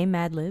for the same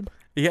Mad Lib?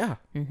 Yeah.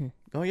 Mm-hmm.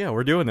 Oh, yeah,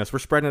 we're doing this. We're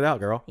spreading it out,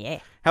 girl. Yeah.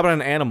 How about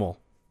an animal?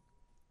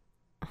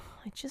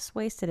 I just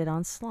wasted it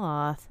on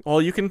sloth.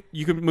 Well, you can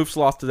move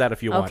sloth to that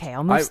if you want. Okay,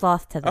 I'll move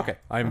sloth to that. Okay,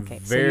 I'm So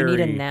very... you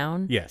need a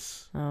noun?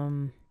 Yes.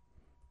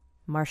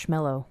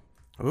 Marshmallow.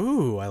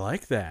 Ooh, I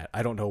like that.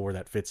 I don't know where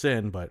that fits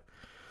in, but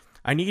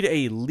I need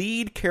a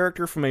lead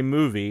character from a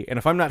movie, and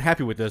if I'm not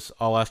happy with this,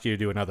 I'll ask you to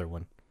do another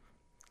one.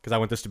 Because I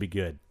want this to be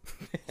good.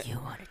 You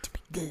want it to be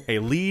good. A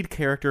lead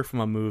character from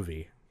a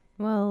movie.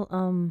 Well,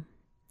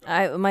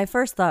 my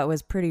first thought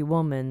was Pretty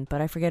Woman, but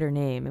I forget her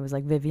name. It was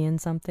like Vivian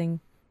something.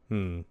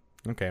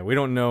 Okay, we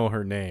don't know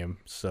her name,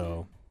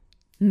 so...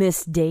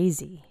 Miss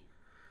Daisy.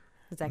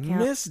 Does that count?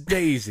 Miss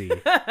Daisy.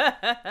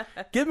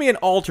 Give me an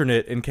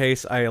alternate in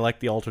case I like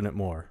the alternate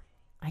more.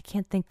 I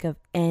can't think of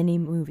any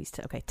movies.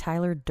 Okay,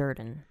 Tyler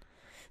Durden.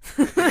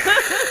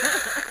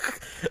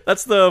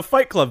 That's the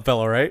Fight Club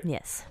fellow, right?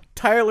 Yes.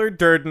 Tyler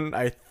Durden,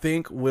 I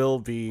think, will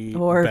be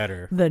Or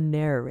better. the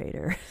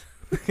narrator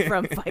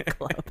from Fight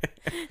Club.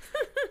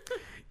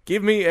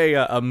 Give me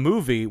a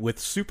movie with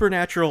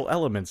supernatural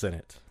elements in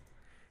it.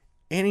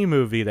 Any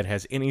movie that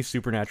has any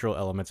supernatural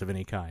elements of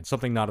any kind.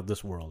 Something not of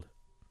this world.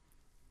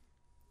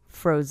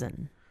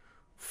 Frozen.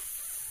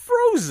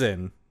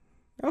 Frozen.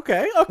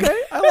 Okay.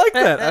 I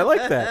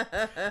like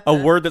that. A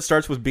word that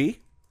starts with B?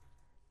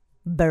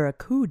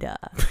 Barracuda.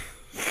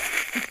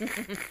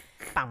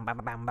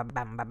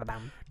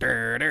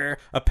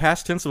 A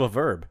past tense of a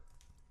verb.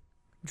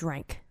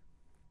 Drank.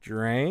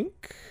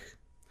 Drank.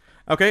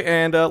 Okay,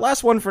 and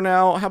last one for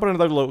now. How about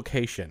another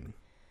location?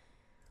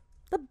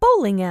 The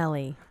bowling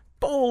alley.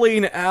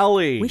 Bowling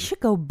alley. We should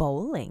go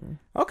bowling.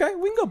 Okay,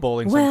 we can go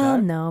bowling Well,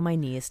 sometime. no, my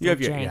knee is You still have,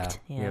 janked.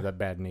 you have that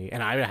bad knee.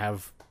 And I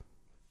have,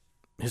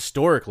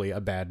 historically, a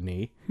bad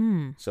knee.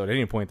 So at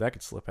any point, that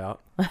could slip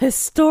out. A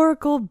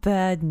historical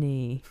bad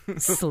knee.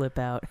 Slip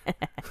out.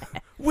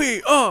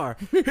 We are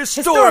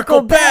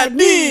Historical Bad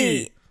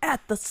Knee!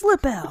 At the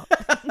slip out.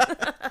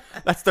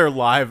 That's their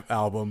live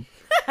album.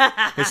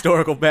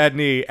 Historical Bad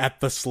Knee at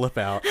the Slip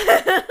Out.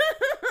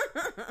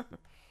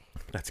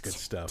 That's good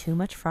stuff. Too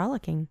much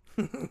frolicking.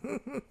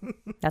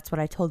 That's what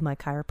I told my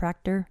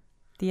chiropractor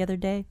the other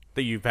day.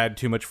 That you've had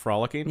too much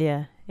frolicking?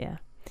 Yeah.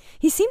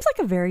 He seems like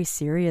a very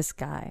serious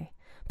guy,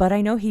 but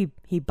I know he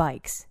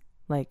bikes,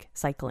 like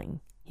cycling.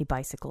 He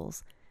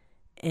bicycles.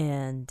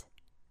 And,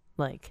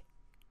 like,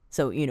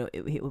 so,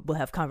 we'll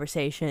have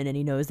conversation, and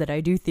he knows that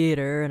I do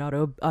theater and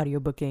audio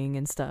booking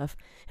and stuff.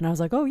 And I was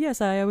like, oh, yes,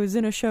 I was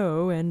in a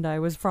show, and I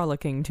was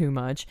frolicking too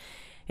much.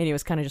 And he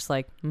was kind of just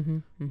like,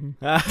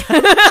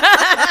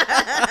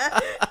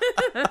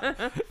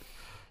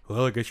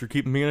 Well, I guess you're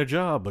keeping me in a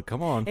job, but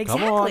come on.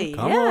 Exactly.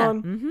 Come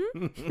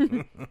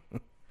on.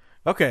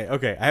 Okay.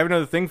 I have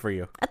another thing for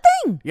you. A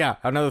thing. Yeah,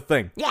 another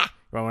thing. Yeah.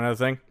 You want another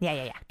thing?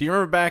 Yeah. Do you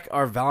remember back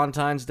our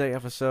Valentine's Day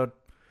episode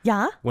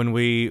Yeah. when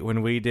we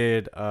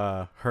did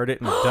Heard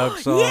It in a Doug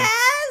song?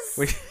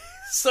 Yes.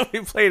 So we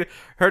played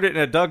Heard It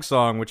in a Doug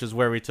song, which is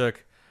where we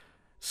took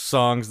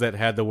songs that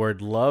had the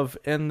word love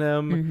in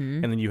them,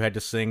 and then you had to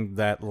sing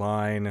that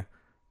line,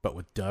 but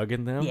with Doug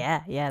in them.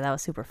 Yeah. That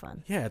was super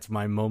fun. Yeah, it's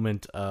my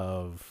moment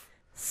of...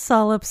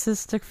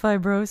 Solipsistic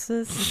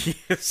fibrosis.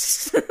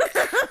 Yes.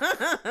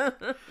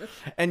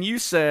 And you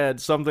said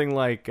something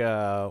like,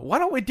 why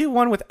don't we do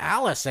one with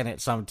Alice in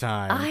it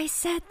sometime? I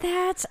said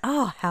that?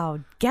 Oh, how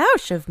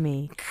gauche of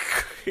me.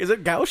 Is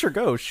it gauche or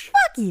gauche?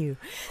 Fuck you.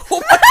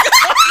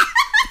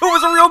 It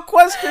was a real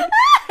question.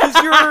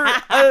 Because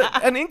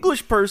you're an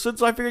English person,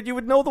 so I figured you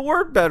would know the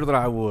word better than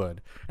I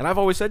would. And I've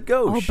always said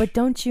gauche. Oh, but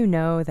don't you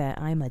know that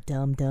I'm a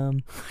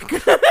dum-dum?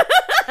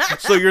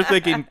 So you're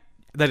thinking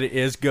that it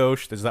is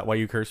gauche? Is that why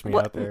you cursed me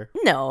out there?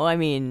 No, I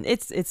mean,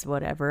 it's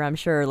whatever. I'm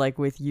sure, like,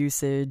 with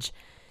usage,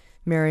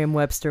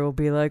 Merriam-Webster will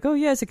be like, oh,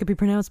 yes, it could be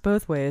pronounced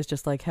both ways,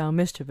 just like how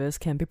mischievous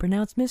can be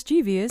pronounced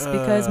mischievous,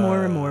 because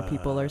more and more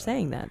people are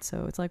saying that.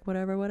 So it's like,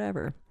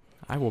 whatever.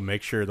 I will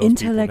make sure those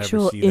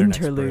Intellectual people never see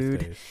their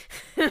interlude. next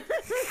birthdays.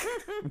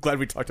 I'm glad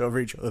we talked over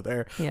each other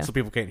there, Yeah. so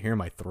people can't hear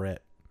my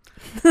threat.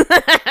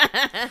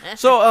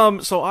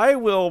 So I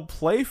will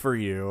play for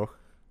you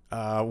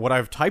what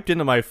I've typed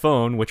into my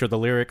phone, which are the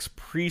lyrics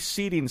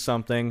preceding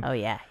something. Oh,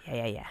 yeah.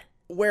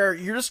 Where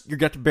you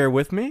got to bear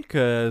with me,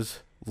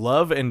 because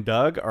Love and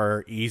Doug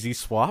are easy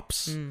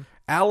swaps.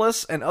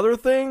 Alice and other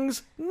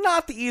things,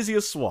 not the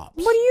easiest swaps.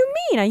 What do you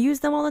mean? I use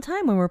them all the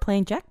time when we're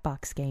playing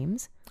Jackbox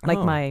games. Like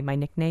Oh. my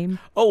nickname.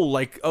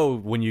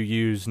 When you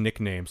use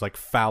nicknames like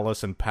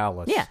phallus and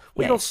palace. Yeah,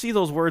 We yeah, don't yeah. see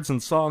those words in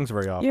songs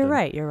very often. You're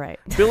right.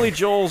 Billy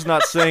Joel's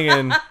not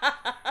singing,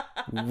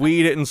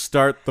 we didn't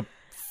start the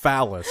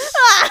phallus.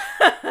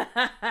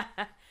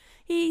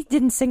 He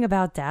didn't sing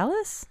about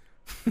Dallas?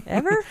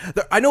 Ever?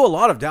 I know a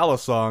lot of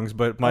Dallas songs,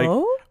 but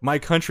Oh? my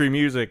country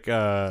music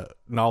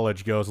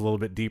knowledge goes a little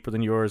bit deeper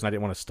than yours, and I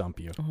didn't want to stump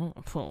you.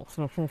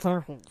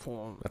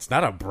 That's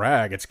not a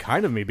brag. It's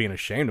kind of me being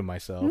ashamed of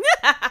myself.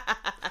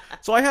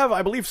 So I have,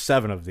 I believe,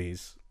 7 of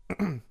these.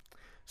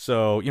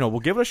 So, we'll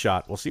give it a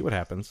shot. We'll see what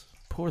happens.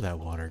 Pour that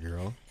water,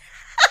 girl.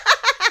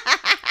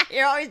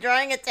 You're always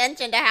drawing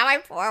attention to how I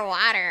pour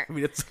water. I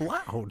mean, it's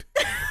loud.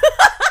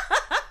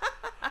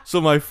 So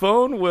my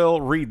phone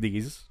will read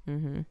these,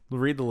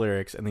 read the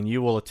lyrics, and then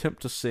you will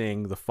attempt to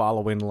sing the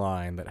following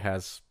line that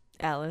has,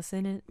 Alice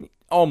in it?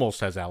 almost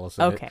has Alice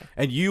in it. Okay.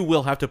 And you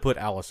will have to put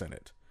Alice in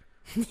it.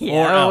 Yeah,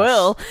 Or I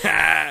else.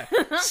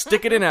 will.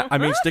 Stick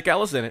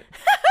Alice in it.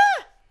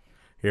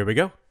 Here we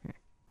go.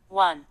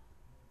 1.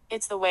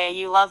 It's the way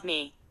you love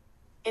me.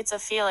 It's a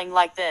feeling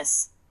like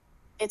this.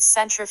 It's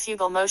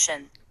centrifugal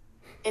motion.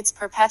 It's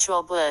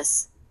perpetual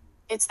bliss.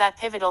 It's that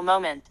pivotal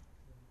moment.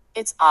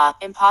 It's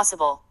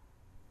impossible.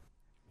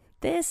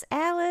 This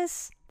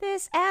Alice.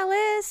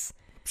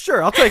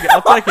 Sure, I'll take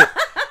it.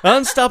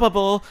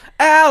 Unstoppable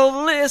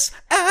Alice.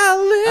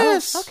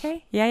 Oh,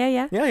 okay.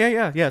 Yeah.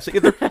 Yeah. So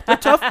they're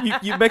tough.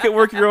 You make it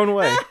work your own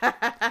way.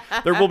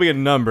 There will be a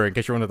number in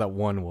case you wonder what that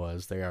one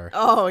was. They are.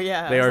 Oh,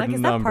 yeah. They are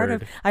Is that part of?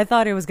 numbered. I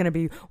thought it was going to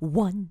be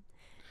one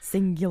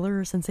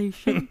singular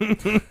sensation.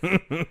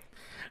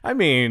 I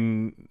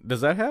mean,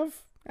 does that have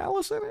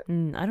Alice in it?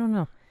 I don't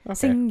know. Okay.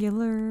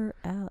 Singular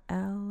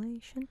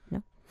alation?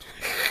 No.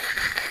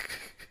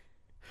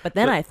 But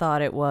then I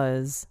thought it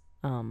was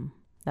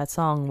that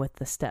song with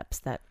the steps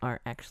that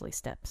aren't actually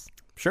steps.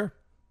 Sure.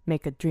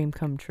 Make a dream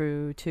come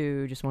true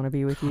to just want to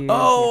be with you.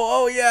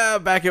 Oh yeah,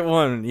 back at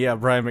 1. Yeah,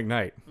 Brian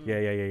McKnight.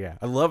 Yeah.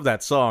 I love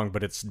that song,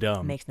 but it's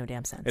dumb. Makes no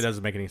damn sense. It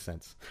doesn't make any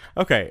sense.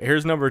 Okay,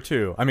 here's number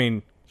 2. I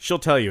mean, she'll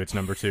tell you it's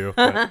number 2.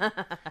 But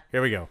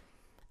here we go.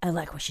 I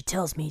like when she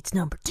tells me it's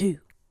number 2.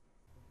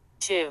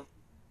 2.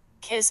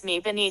 Kiss me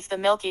beneath the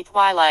milky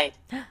twilight.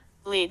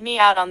 Lead me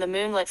out on the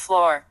moonlit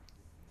floor.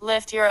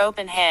 Lift your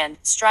open hand,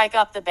 strike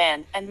up the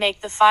band, and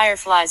make the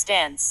fireflies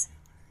dance.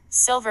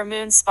 Silver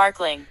moon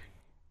sparkling.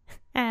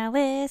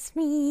 Alice,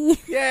 me.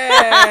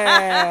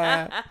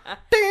 Yeah.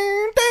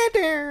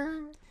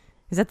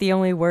 Is that the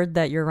only word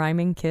that you're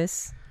rhyming?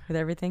 Kiss with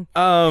everything?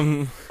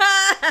 No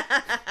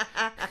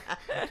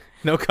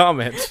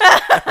comment.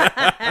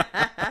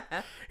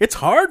 It's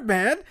hard,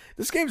 man.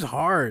 This game's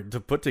hard to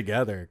put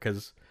together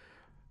because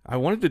I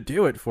wanted to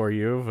do it for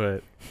you,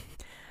 but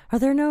Are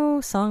there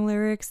no song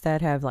lyrics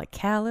that have like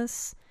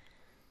callous?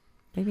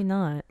 Maybe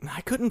not.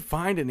 I couldn't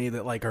find any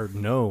that are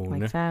known.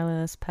 Like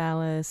phallus,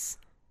 palace,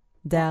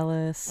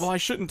 Dallas, Well, I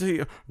shouldn't tell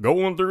you.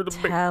 Going through the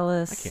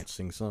talus. I can't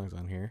sing songs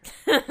on here.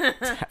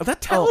 That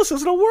talus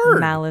isn't a word.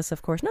 Malice,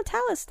 of course. No,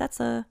 talus. That's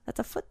a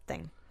foot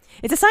thing.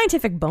 It's a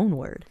scientific bone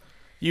word.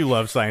 You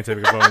love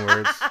scientific bone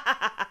words.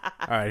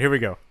 All right, here we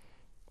go.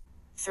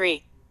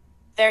 3.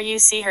 There you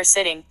see her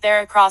sitting,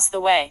 there across the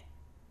way.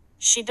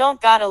 She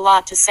don't got a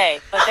lot to say,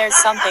 but there's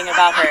something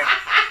about her.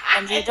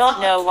 And you don't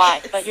know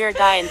why, but you're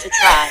dying to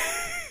try.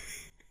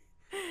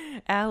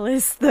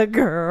 Alice the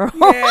girl.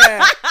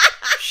 Yeah.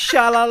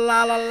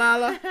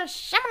 Sha-la-la-la-la-la.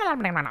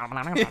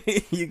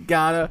 You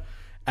gotta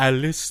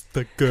Alice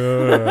the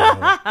girl.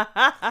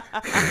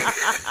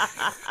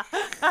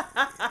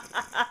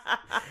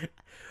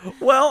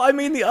 Well, I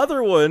mean, the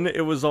other one,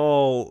 it was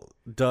all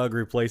Doug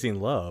replacing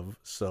love.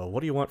 So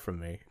what do you want from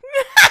me?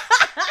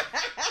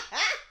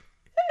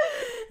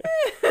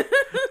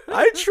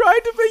 I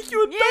tried to make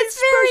you a nice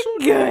special.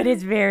 Good.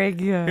 It's very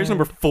good. Here's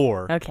number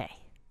 4. Okay.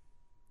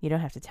 You don't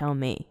have to tell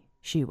me.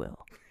 She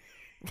will.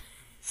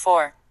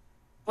 4.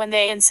 When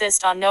they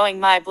insist on knowing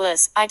my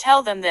bliss, I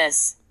tell them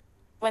this.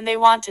 When they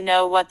want to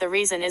know what the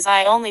reason is,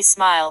 I only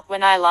smile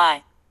when I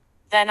lie.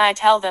 Then I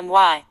tell them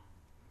why.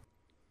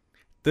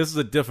 This is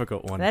a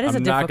difficult one. That is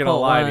I'm a not gonna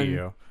difficult lie to one.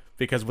 you,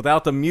 because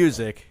without the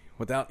music,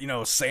 without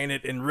saying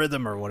it in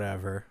rhythm or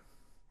whatever,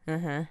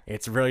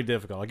 it's really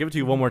difficult. I'll give it to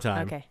you one more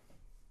time. Okay.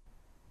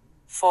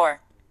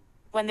 4.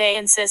 When they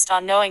insist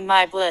on knowing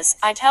my bliss,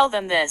 I tell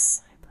them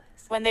this.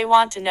 When they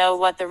want to know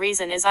what the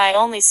reason is, I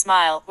only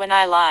smile when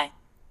I lie.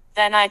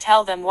 Then I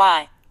tell them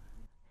why.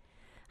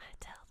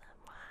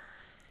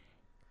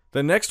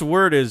 The next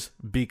word is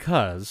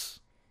because,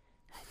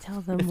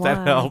 Tell them If why.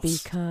 that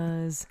helps.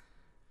 Because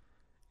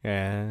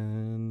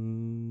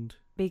and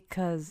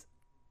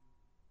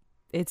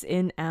it's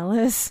in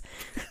Alice.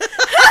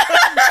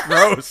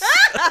 gross.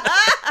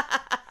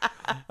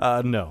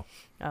 No.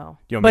 Oh.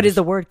 You want me But to is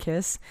the word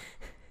kiss?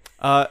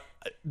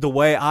 The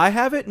way I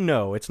have it,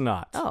 no, it's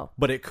not. Oh.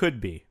 But it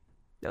could be.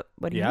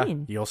 What do Yeah, you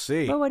mean? you'll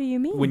see. But what do you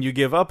mean? When you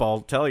give up,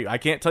 I'll tell you. I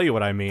can't tell you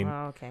what I mean.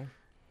 Oh, okay.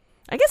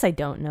 I guess I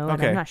don't know, and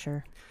Okay. I'm not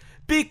sure.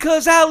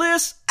 Because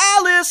Alice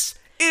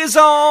is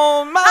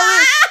on my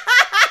list.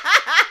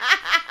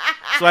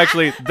 So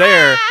actually,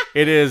 there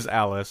it is,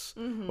 Alice.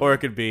 Or it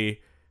could be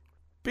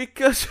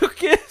because your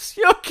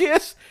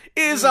kiss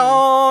is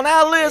on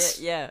our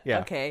list. Yeah. Yeah.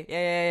 Okay.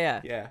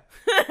 Yeah. Yeah.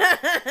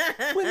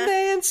 When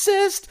they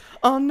insist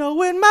on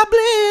knowing my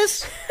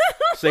bliss.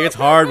 Say it's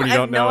hard when you I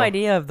don't have know. no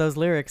idea of those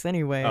lyrics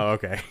anyway. Oh,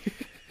 okay.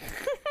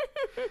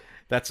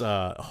 That's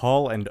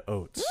Hall and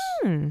Oats.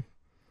 Some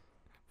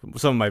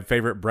of my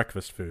favorite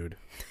breakfast food.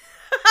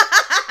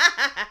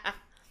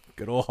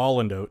 Good old Hall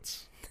and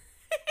Oats.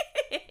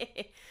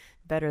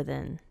 Better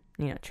than,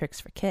 tricks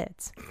for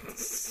kids.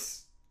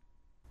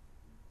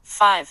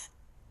 5.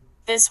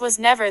 This was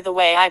never the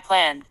way I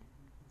planned.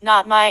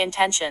 Not my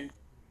intention.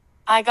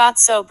 I got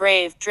so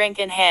brave, drink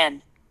in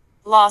hand.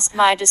 Lost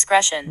my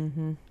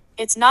discretion.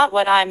 It's not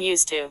what I'm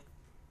used to.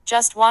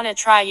 Just wanna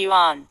try you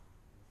on.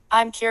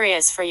 I'm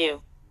curious for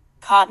you.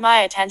 Caught my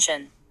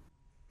attention.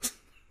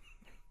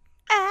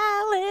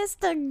 Alice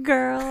the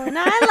girl, and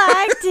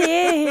I liked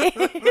it.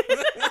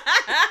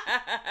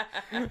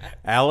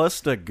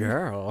 Alice the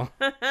girl.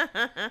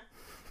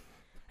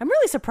 I'm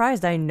really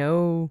surprised I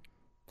know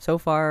so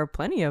far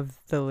plenty of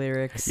the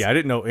lyrics. Yeah, I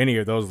didn't know any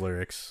of those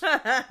lyrics.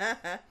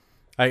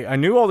 I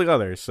knew all the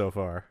others so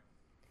far.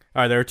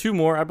 All right, there are 2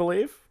 more, I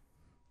believe.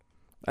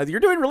 You're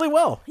doing really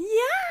well.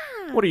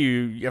 Yeah. What are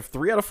you? You have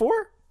 3 out of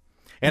 4?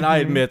 And I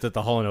admit that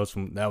the Hall and Oats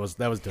one, that was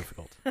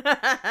difficult.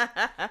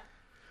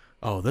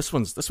 Oh, this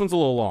one's a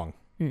little long.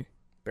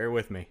 Bear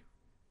with me.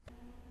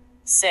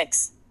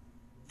 6.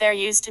 There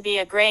used to be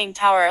a graying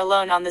tower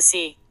alone on the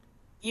sea.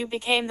 You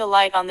became the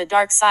light on the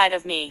dark side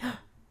of me.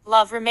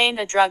 Love remained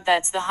a drug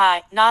that's the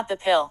high, not the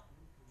pill.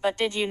 But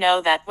did you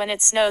know that when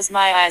it snows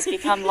my eyes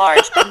become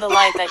large and the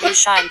light that you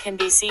shine can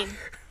be seen?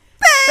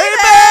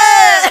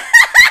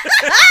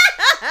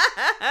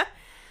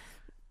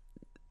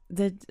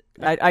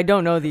 I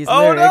don't know these Oh,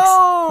 lyrics.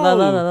 no! La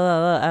la la la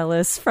la,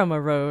 Alice from a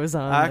rose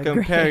on I the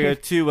compare you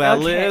grave. to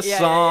Alice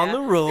yeah, on yeah.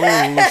 the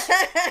rose.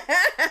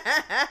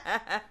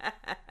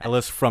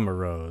 Alice from a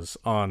rose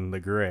on the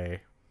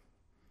gray.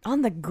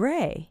 On the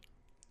gray.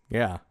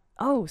 Yeah.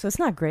 Oh, so it's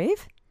not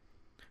grave?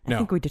 I No.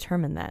 think we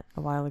determined that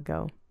a while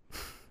ago.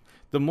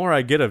 The more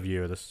I get of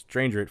you, the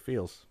stranger it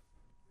feels.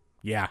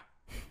 Yeah.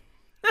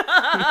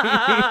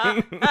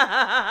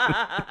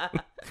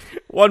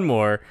 One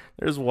more.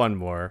 There's one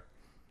more.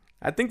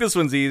 I think this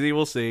one's easy.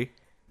 We'll see.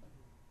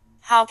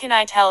 How can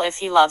I tell if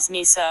he loves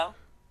me so?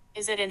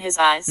 Is it in his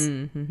eyes?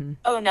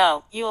 Oh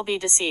no, you'll be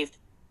deceived.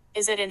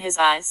 Is it in his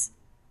eyes?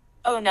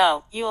 Oh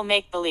no, you'll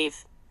make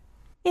believe.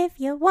 If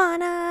you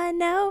wanna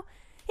know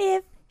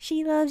if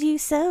she loves you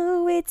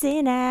so, it's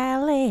in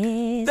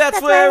Alice.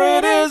 That's where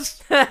it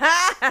is.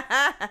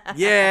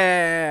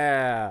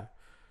 Yeah.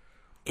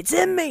 It's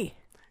in me.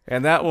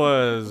 And that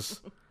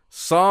was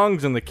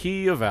Songs in the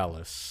Key of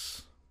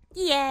Alice.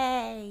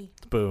 Yay.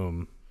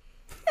 Boom.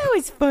 That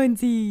was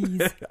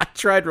funsies. I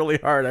tried really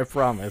hard, I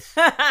promise.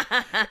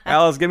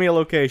 Alice, give me a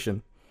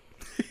location.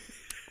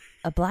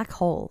 A black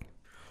hole.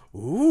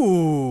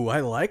 Ooh, I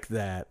like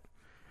that.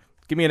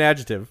 Give me an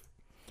adjective.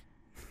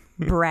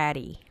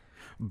 Bratty.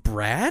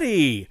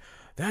 Bratty.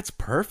 That's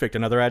perfect.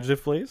 Another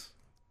adjective, please.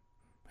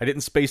 I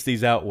didn't space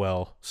these out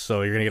well,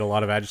 so you're going to get a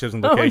lot of adjectives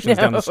and locations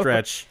down the no.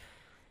 stretch.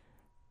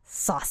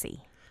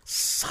 Saucy.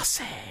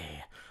 Saucy.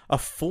 A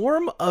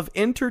form of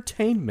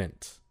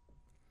entertainment.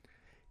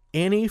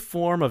 Any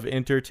form of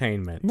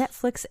entertainment.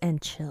 Netflix and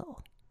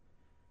chill.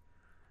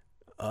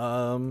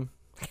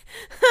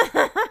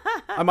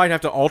 I might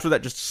have to alter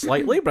that just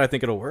slightly, but I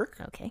think it'll work.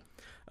 Okay.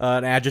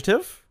 An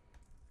adjective.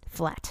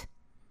 Flat.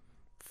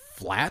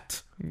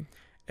 Flat.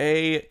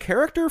 A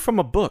character from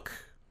a book.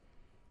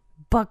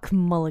 Buck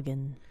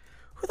Mulligan.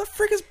 Who the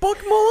frick is Buck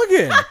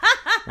Mulligan?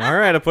 All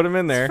right, I put him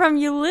in there. From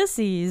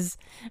Ulysses.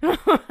 I'm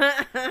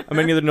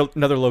going to need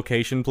another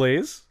location,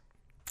 please.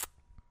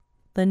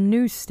 The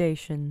news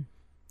station.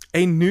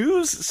 A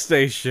news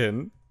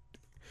station.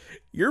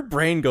 Your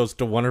brain goes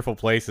to wonderful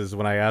places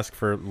when I ask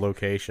for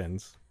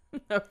locations.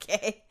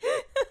 Okay.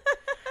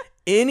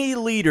 Any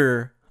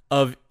leader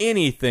of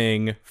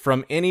anything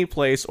from any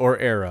place or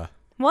era.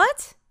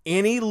 What?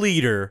 Any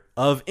leader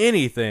of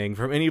anything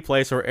from any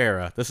place or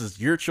era. This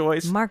is your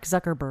choice. Mark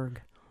Zuckerberg.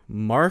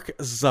 Mark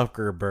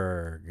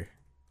Zuckerberg.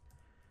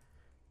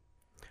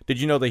 Did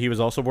you know that he was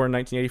also born in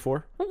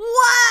 1984?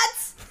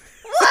 What?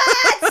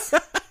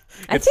 What?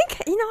 I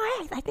think,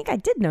 I think I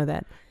did know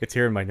that. It's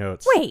here in my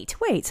notes. Wait.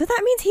 So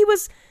that means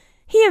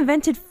he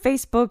invented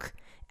Facebook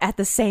at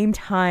the same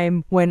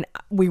time when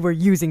we were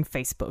using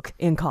Facebook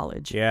in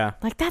college. Yeah.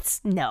 Like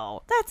that's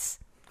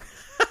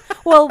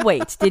Well,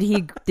 wait. Did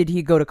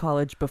he go to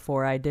college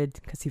before I did?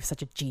 Because he was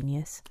such a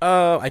genius.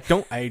 I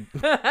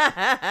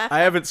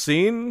haven't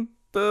seen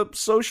the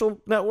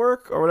social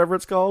network or whatever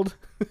it's called,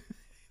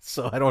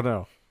 so I don't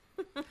know.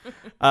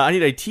 I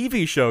need a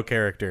TV show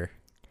character.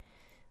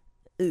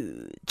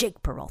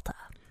 Jake Peralta.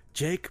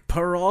 Jake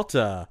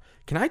Peralta.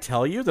 Can I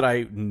tell you that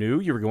I knew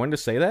you were going to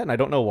say that, and I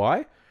don't know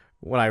why?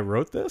 When I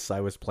wrote this,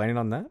 I was planning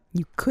on that.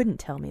 You couldn't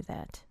tell me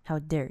that. How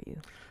dare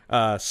you?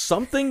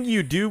 Something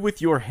you do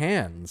with your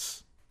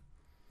hands.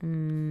 You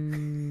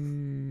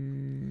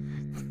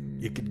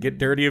can get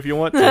dirty if you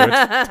want to.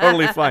 It's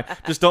totally fine.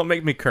 Just don't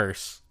make me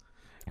curse.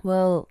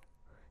 Well,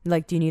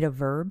 do you need a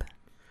verb?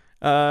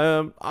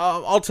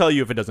 I'll tell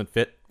you if it doesn't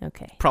fit.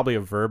 Okay. Probably a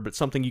verb, but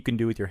something you can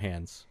do with your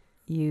hands.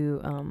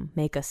 You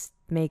make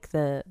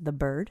the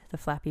bird, the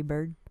Flappy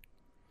Bird.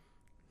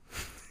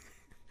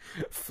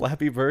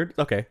 Flappy Bird?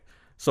 Okay.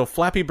 So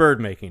Flappy Bird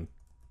making.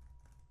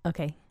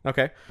 Okay.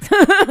 Okay.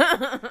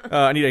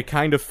 I need a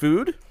kind of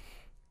food.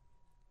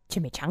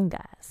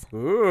 Chimichangas.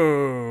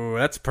 Ooh,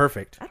 that's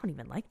perfect. I don't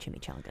even like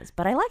chimichangas,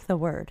 but I like the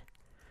word.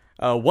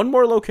 One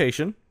more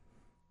location.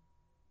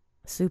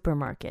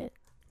 Supermarket.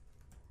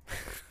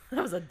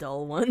 That was a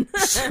dull one.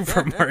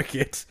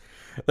 Supermarket.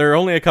 There are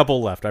only a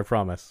couple left, I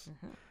promise.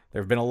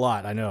 There have been a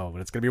lot, I know,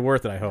 but it's going to be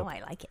worth it, I hope. Oh,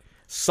 I like it.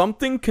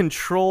 Something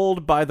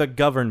controlled by the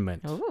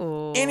government.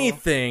 Ooh.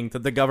 Anything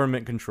that the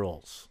government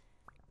controls.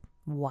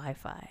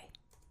 Wi-Fi.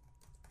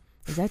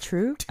 Is that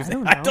true? I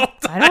don't I know.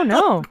 I don't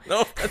know.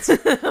 No, that's...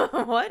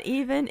 What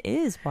even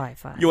is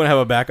Wi-Fi? You want to have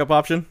a backup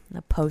option?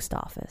 The post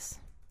office.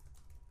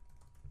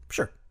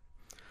 Sure.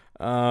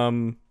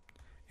 And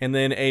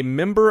then a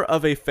member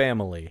of a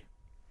family.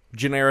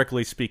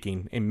 Generically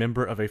speaking, a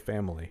member of a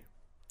family.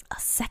 A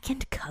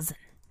second cousin.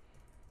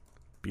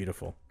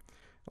 Beautiful.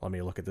 Let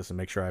me look at this and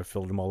make sure I've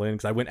filled them all in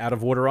because I went out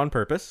of order on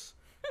purpose.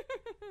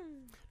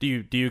 Do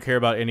you care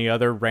about any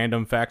other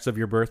random facts of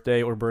your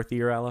birthday or birth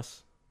year,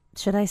 Alice?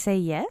 Should I say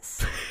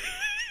yes?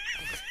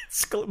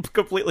 It's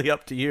completely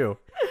up to you.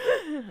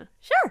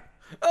 Sure.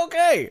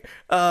 Okay.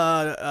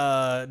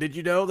 Did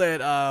you know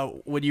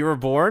that when you were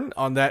born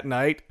on that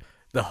night,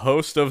 the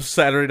host of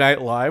Saturday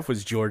Night Live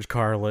was George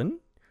Carlin?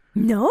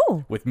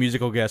 No. With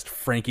musical guest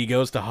Frankie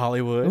Goes to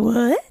Hollywood.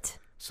 What?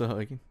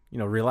 So,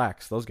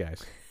 relax, those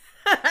guys.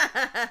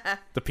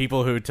 The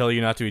people who tell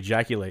you not to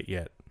ejaculate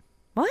yet.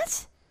 What?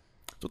 That's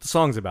what the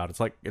song's about. It's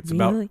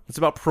Really?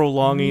 about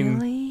prolonging.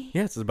 Really?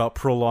 Yeah, it's about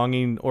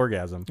prolonging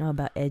orgasm. Oh,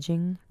 about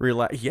edging?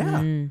 Relax.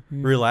 Yeah.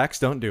 Relax.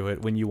 Don't do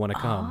it when you want to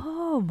come.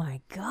 Oh my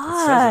It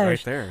gosh. says it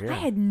right there. Yeah. I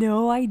had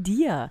no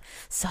idea.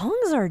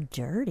 Songs are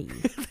dirty.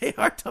 They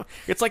are tough.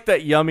 It's like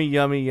that yummy,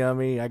 yummy,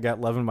 yummy. I got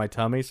love in my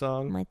tummy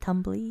song. My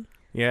tumbly.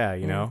 Yeah,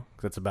 you know,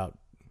 that's about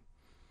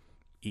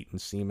eating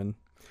semen.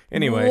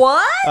 Anyway,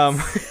 What?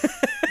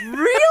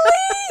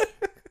 Really?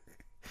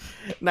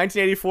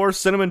 1984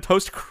 Cinnamon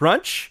Toast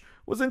Crunch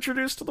was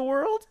introduced to the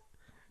world.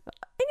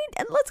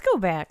 Let's go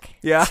back.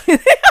 Yeah.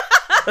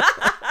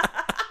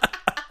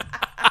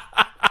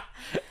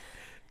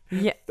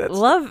 Yeah,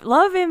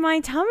 love in my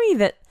tummy.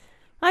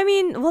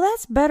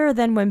 That's better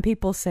than when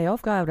people say, "Oh,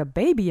 I've got a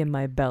baby in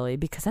my belly,"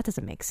 because that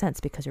doesn't make sense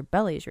because your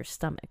belly is your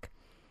stomach.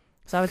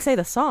 So I would say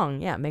the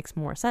song, yeah, makes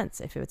more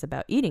sense if it's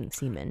about eating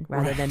semen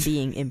rather than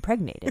being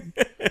impregnated,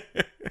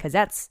 because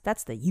that's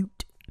the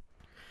Ute.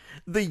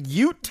 The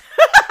Ute.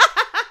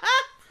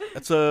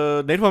 That's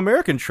a Native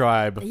American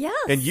tribe. Yes.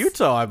 In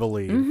Utah, I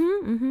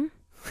believe.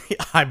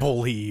 I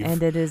believe.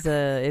 And it is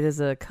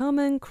a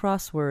common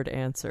crossword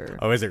answer.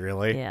 Oh, is it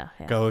really? Yeah.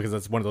 Go, because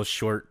that's one of those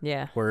short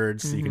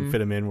words, so you can fit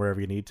them in wherever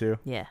you need to.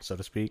 Yeah. So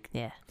to speak.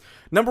 Yeah.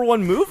 Number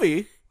one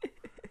movie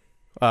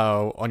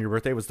on your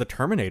birthday was The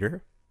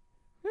Terminator.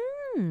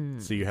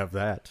 So you have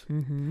that.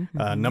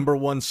 Number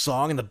one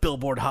song in the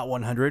Billboard Hot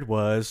 100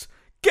 was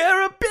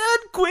Caribbean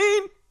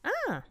Queen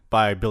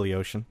by Billy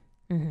Ocean.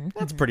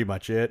 That's pretty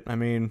much it. I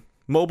mean,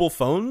 mobile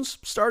phones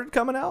started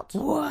coming out.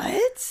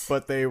 What?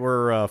 But they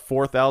were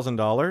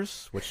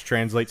 $4,000, which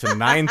translates to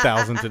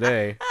 $9,000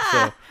 today.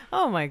 So,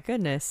 Oh my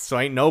goodness. so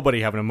ain't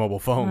nobody having a mobile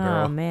phone,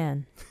 girl. Oh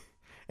man.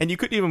 And you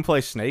couldn't even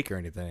play Snake or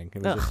anything.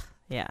 It was Ugh. just,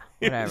 Yeah.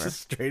 it was Whatever.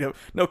 just straight up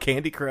no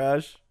Candy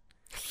Crush.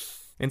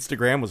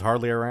 Instagram was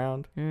hardly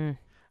around.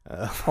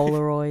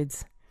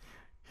 Polaroids.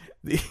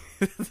 The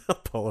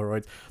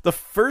Polaroids. The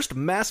first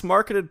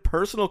mass-marketed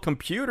personal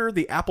computer,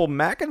 the Apple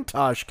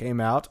Macintosh, came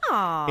out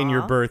in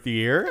your birth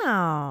year.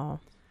 Oh.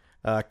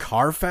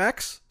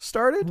 Carfax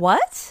started.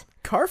 What?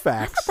 I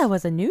Carfax, thought that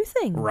was a new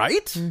thing.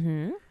 right?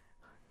 Mm-hmm.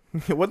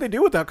 What'd they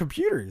do without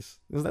computers?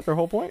 Isn't that their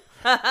whole point?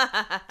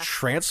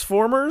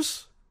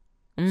 Transformers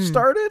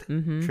started.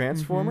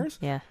 Transformers.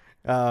 Yeah.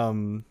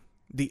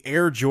 The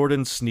Air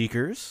Jordan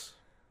sneakers.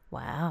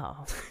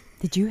 Wow.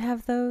 Did you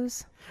have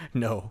those?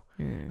 No,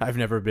 I've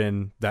never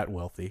been that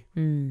wealthy.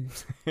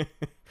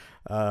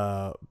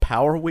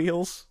 Power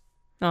Wheels.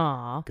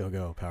 Aw.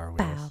 Go Power Wheels.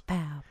 Pow,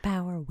 pow,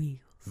 power wheels.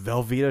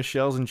 Velveeta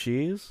shells and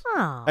cheese.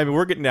 Aw. I mean,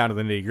 we're getting down to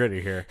the nitty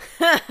gritty here.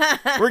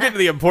 We're getting to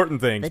the important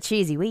things. The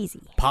cheesy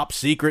wheezy. Pop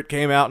Secret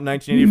came out in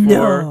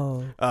 1984.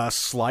 No.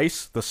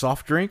 Slice, the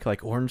soft drink,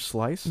 like Orange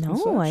Slice. and No,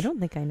 such. I don't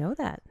think I know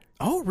that.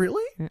 Oh,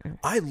 really?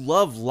 I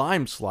love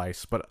Lime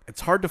Slice, but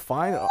it's hard to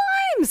find. Lime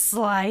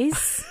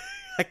slice.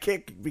 I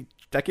can't be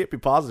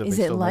positive. Is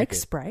they it still like make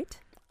it. Sprite?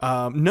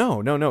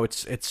 No.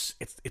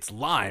 It's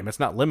lime. It's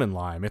not lemon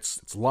lime.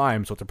 It's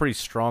lime, so it's a pretty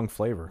strong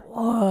flavor.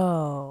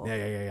 Whoa.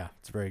 Yeah.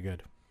 It's very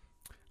good.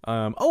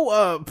 Now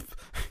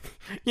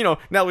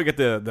that we get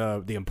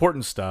the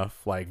important stuff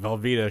like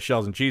Velveeta,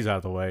 shells, and cheese out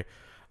of the way,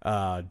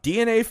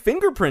 DNA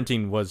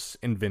fingerprinting was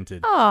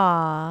invented,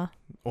 Aw.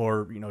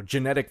 or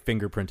genetic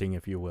fingerprinting,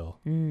 if you will.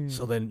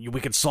 So then we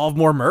could solve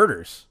more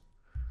murders.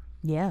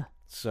 Yeah.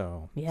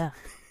 So, Yeah.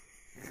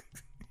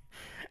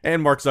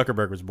 and Mark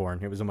Zuckerberg was born.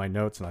 It was in my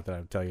notes, and I thought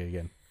I'd tell you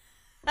again.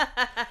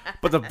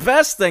 But the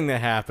best thing that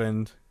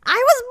happened. I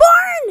was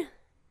born!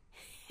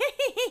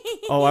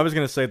 Oh, I was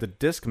gonna say the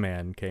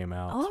Discman came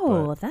out.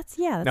 Oh, that's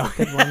a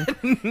good one.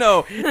 but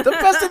no, the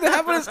best thing that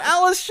happened is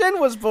Alice Shin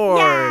was born.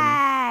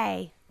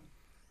 Yay!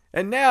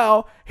 And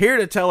now, here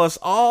to tell us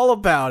all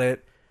about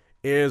it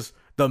is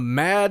the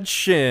mad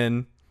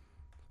Shin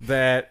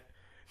that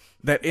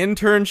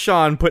intern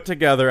Sean put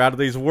together out of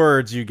these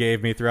words you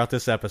gave me throughout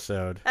this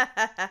episode.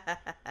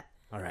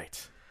 All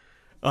right.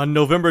 On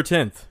November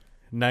 10th,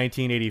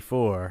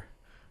 1984,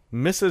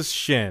 Mrs.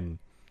 Shin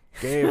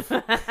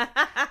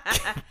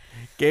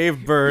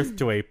gave birth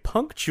to a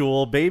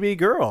punctual baby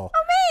girl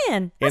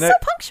Man, In that's a- so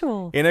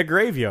punctual. in a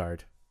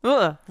graveyard.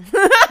 Ugh.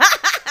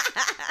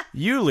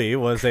 Yuli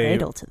was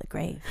Cradle to the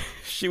grave.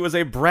 she was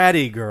a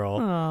bratty girl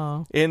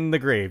Oh. in the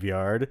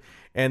graveyard,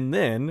 and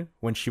then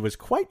when she was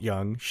quite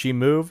young, she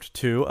moved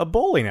to a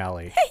bowling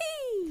alley.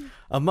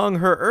 Among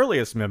her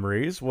earliest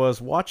memories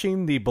was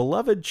watching the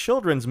beloved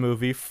children's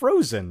movie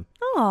Frozen,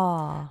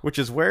 Aw. which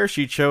is where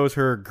she chose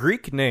her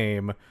Greek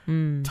name,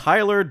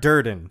 Tyler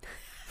Durden.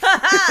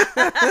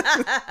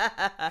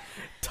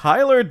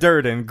 Tyler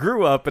Durden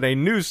grew up in a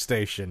news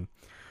station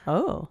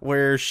Oh.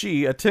 where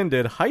she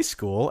attended high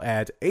school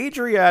at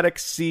Adriatic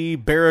Sea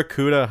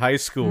Barracuda High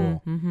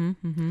School.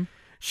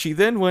 She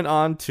then went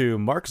on to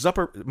Mark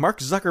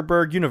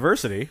Zuckerberg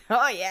University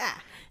Oh, yeah.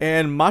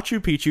 and Machu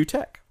Picchu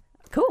Tech,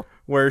 Cool.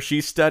 where she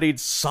studied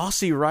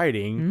saucy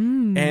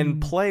writing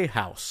and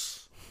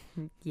Playhouse.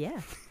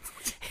 Yeah.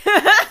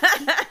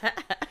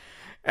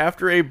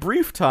 After a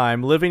brief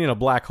time living in a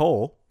black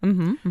hole,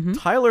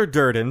 Tyler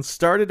Durden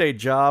started a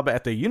job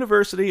at the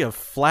University of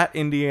Flat,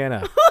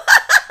 Indiana,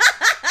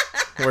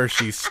 where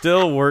she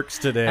still works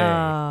today.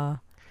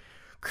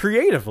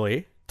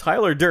 Creatively,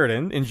 Tyler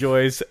Durden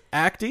enjoys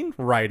acting,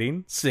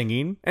 writing,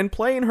 singing, and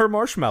playing her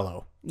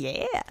marshmallow.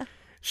 Yeah.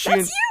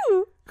 That's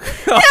you.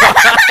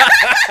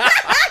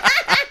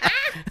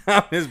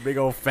 I'm this big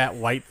old fat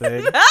white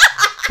thing.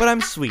 But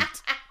I'm sweet.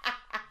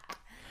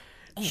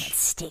 And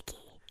sticky.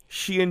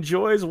 She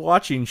enjoys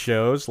watching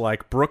shows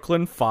like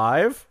Brooklyn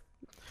 5,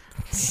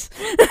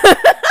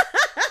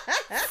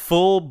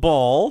 Full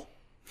Ball.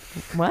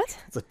 What?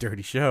 It's a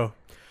dirty show.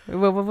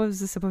 What was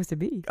this supposed to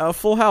be?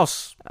 Full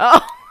House.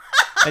 Oh.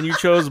 And you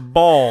chose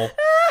Ball.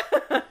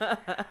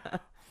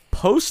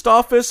 Post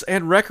Office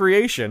and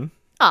Recreation.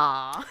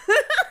 Aw.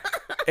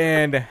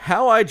 And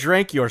How I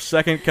Drank Your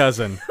Second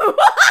Cousin.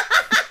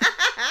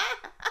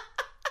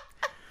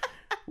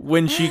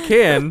 When she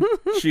can,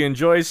 she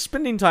enjoys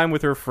spending time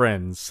with her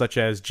friends, such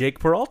as Jake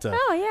Peralta,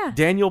 Oh, yeah.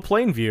 Daniel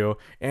Plainview,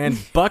 and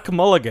Buck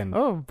Mulligan.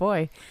 Oh,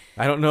 boy.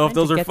 I don't know if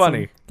those are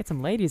funny. Get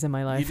some ladies in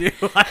my life. You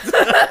do?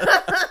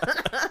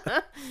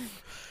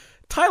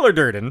 Tyler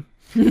Durden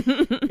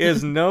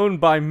is known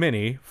by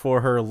many for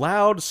her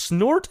loud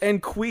snort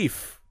and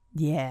queef.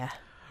 Yeah.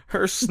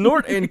 Her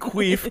snort and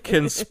queef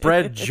can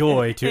spread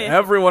joy to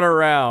everyone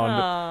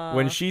around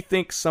when she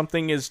thinks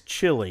something is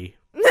chilly.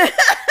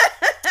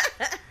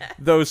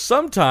 Though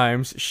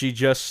sometimes she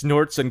just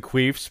snorts and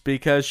queefs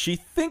because she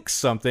thinks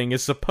something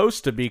is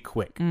supposed to be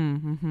quick.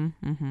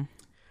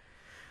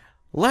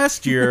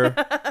 Last year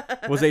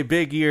was a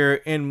big year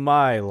in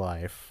my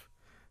life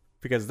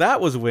because that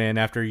was when,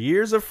 after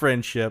years of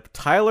friendship,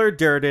 Tyler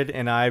Durden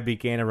and I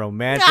began a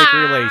romantic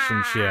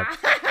relationship.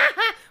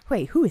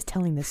 Wait, who is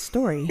telling this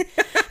story?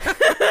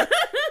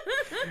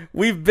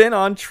 We've been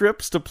on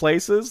trips to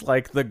places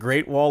like the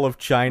Great Wall of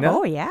China.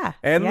 Oh, yeah.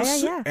 And,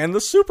 and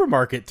the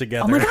supermarket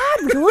together. Oh, my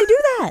God, we totally do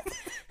that.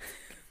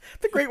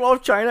 The Great Wall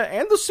of China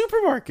and the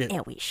supermarket.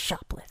 And we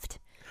shoplift.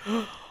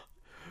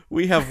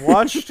 We have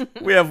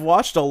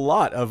watched a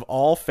lot of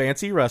all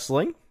fancy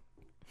wrestling.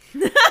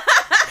 So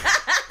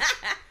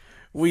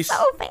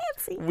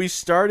fancy. We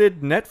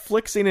started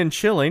Netflixing and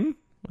chilling.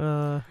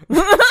 More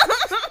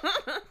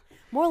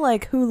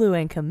like Hulu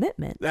and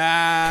commitment.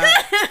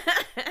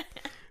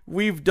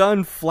 We've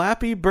done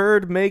Flappy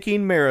Bird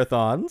making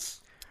marathons.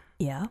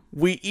 Yeah.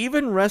 We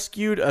even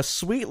rescued a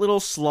sweet little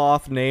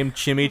sloth named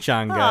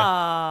Chimichanga.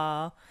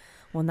 Aww.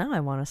 Well, now I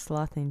want a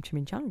sloth named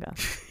Chimichanga.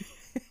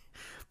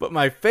 But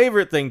my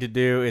favorite thing to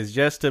do is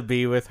just to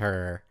be with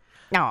her.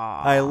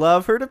 Aww. I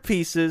love her to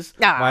pieces.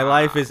 Aww. My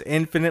life is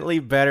infinitely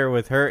better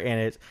with her in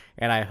it,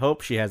 and I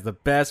hope she has the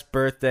best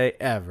birthday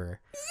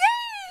ever.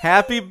 Yay!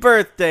 Happy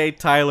birthday,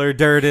 Tyler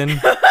Durden. Yay!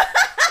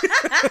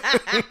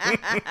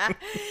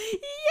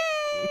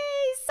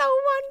 So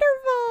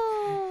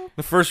wonderful.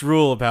 The first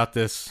rule about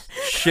this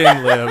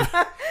shin lib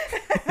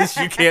is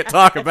you can't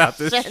talk about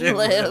this shin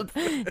lib.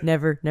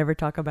 Never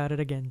talk about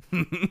it again.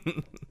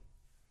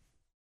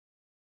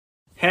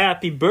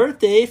 Happy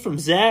birthday from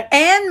Zach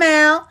and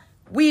Mel.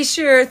 We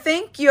sure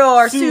think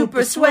you're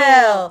super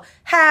swell.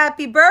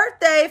 Happy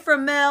birthday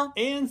from Mel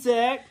and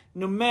Zach.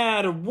 No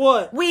matter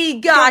what,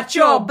 we got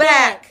your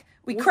back.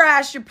 We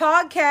crashed your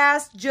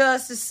podcast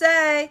just to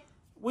say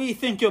we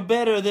think you're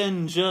better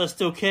than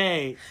just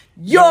okay.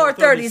 You're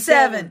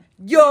 37.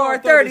 You're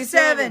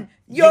 37.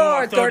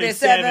 You're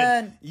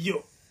 37.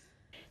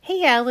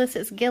 Hey Alice,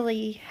 it's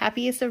Gilly.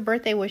 Happiest of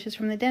birthday wishes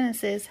from the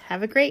Dennises.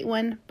 Have a great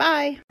one.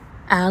 Bye.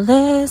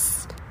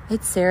 Alice,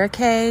 it's Sarah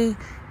Kay,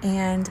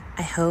 and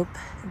I hope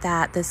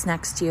that this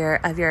next year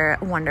of your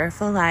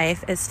wonderful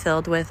life is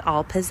filled with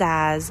all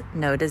pizzazz,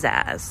 no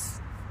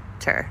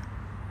disaster.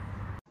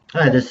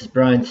 Hi, this is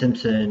Brian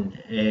Simpson,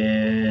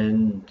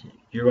 and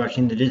you're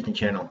watching the Disney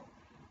Channel.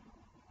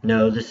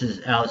 No, this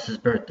is Alice's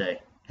birthday.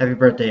 Happy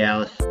birthday,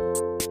 Alice.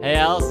 Hey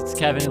Alice, it's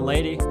Kevin and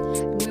Lady.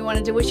 We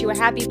wanted to wish you a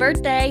happy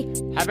birthday.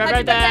 Happy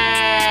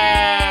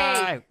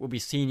birthday! We'll be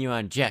seeing you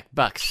on Jack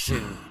Buck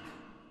soon.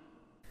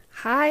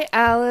 Hi,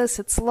 Alice.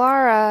 It's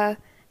Laura.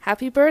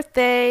 Happy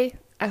birthday.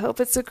 I hope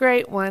it's a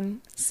great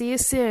one. See you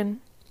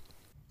soon.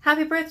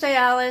 Happy birthday,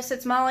 Alice.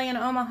 It's Molly in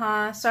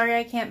Omaha. Sorry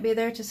I can't be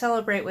there to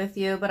celebrate with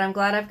you, but I'm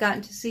glad I've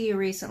gotten to see you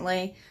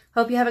recently.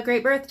 Hope you have a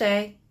great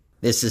birthday.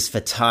 This is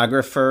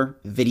photographer,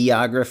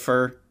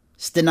 videographer,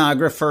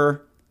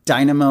 stenographer,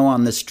 dynamo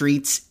on the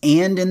streets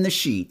and in the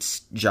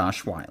sheets,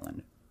 Josh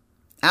Weiland.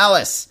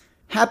 Alice,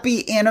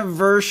 happy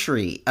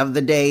anniversary of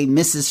the day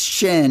Mrs.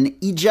 Shin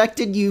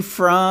ejected you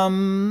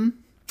from,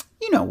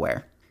 you know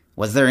where.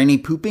 Was there any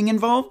pooping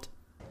involved?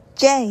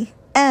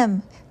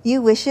 J.M.,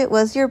 you wish it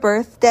was your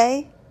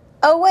birthday?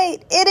 Oh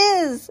wait, it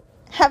is!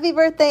 Happy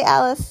birthday,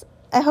 Alice.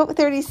 I hope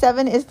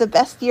 37 is the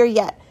best year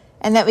yet,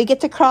 and that we get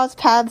to cross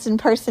paths in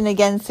person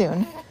again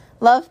soon.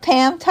 Love,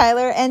 Pam,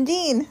 Tyler, and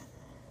Dean.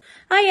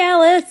 Hi,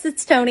 Alice.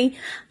 It's Tony.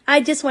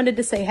 I just wanted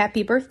to say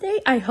happy birthday.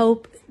 I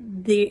hope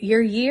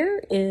your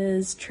year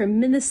is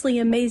tremendously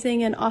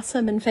amazing and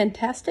awesome and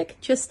fantastic,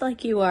 just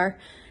like you are.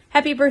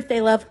 Happy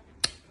birthday, love.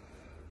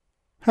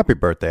 Happy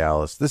birthday,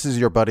 Alice. This is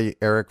your buddy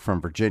Eric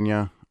from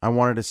Virginia. I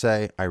wanted to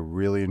say I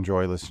really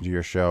enjoy listening to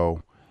your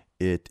show.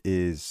 It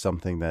is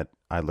something that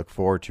I look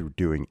forward to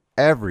doing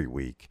every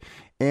week,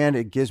 and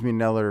it gives me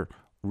another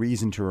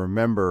reason to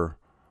remember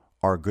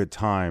our good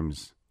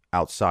times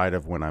outside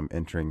of when I'm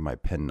entering my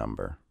PIN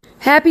number.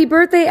 Happy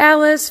birthday,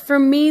 Alice,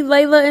 from me,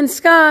 Layla, and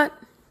Scott.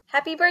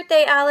 Happy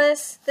birthday,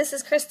 Alice. This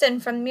is Kristen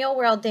from Meal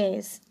World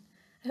Days.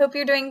 I hope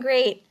you're doing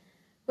great.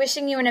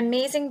 Wishing you an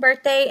amazing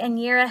birthday and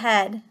year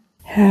ahead.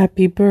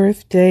 Happy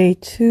birthday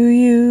to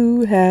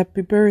you.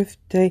 Happy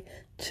birthday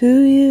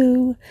to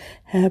you.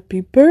 Happy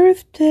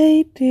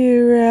birthday,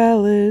 dear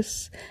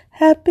Alice.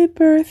 Happy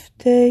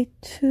birthday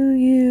to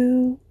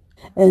you.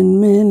 And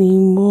many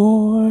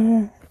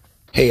more.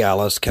 Hey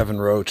Alice, Kevin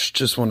Roach.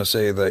 Just want to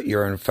say that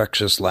your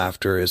infectious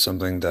laughter is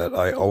something that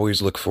I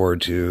always look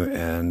forward to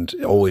and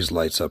always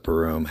lights up a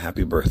room.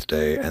 Happy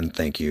birthday and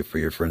thank you for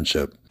your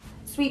friendship.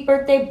 Sweet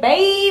birthday,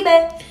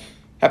 baby!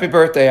 Happy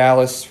birthday,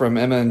 Alice, from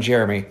Emma and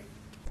Jeremy.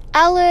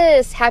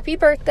 Alice, happy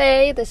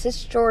birthday. This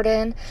is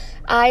Jordan.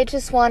 I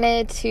just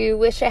wanted to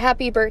wish a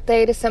happy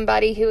birthday to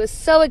somebody who is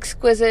so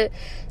exquisite,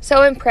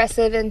 so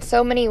impressive in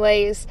so many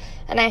ways.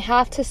 And I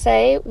have to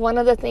say, one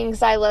of the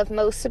things I love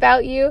most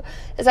about you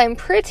is I'm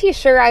pretty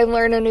sure I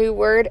learn a new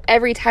word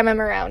every time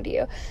I'm around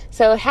you.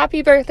 So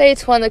happy birthday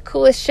to one of the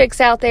coolest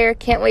chicks out there.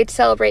 Can't wait to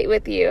celebrate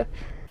with you.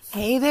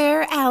 Hey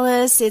there,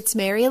 Alice. It's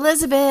Mary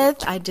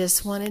Elizabeth. I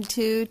just wanted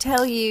to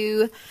tell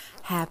you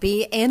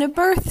happy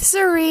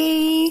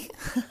anniversary.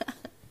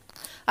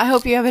 I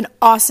hope you have an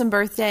awesome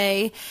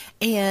birthday,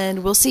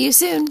 and we'll see you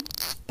soon.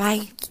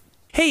 Bye.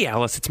 Hey,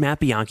 Alice, it's Matt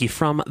Bianchi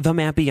from The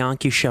Matt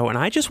Bianchi Show, and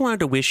I just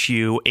wanted to wish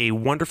you a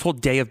wonderful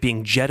day of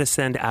being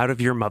jettisoned out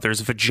of your mother's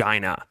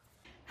vagina.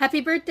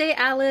 Happy birthday,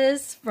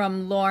 Alice,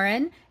 from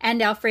Lauren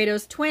and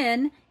Alfredo's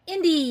twin,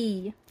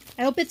 Indy.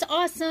 I hope it's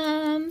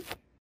awesome.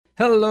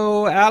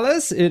 Hello,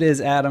 Alice. It is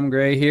Adam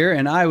Gray here,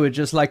 and I would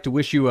just like to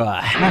wish you a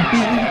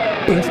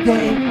happy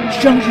birthday,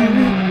 生日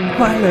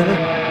快乐.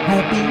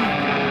 Happy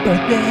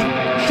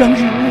birthday, 生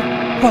日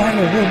快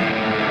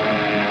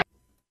乐.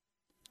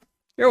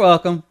 You're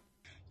welcome.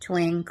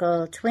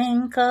 Twinkle,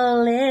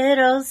 twinkle,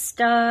 little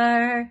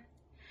star.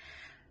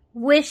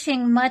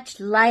 Wishing much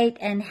light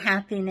and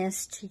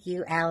happiness to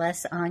you,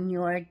 Alice, on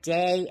your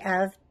day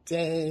of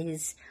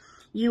days.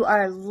 You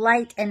are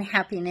light and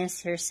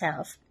happiness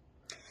yourself.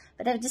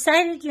 But I've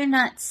decided you're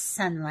not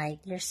sunlight.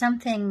 You're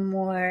something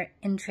more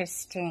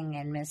interesting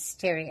and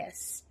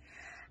mysterious.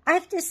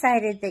 I've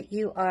decided that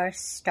you are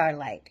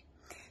starlight.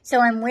 So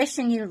I'm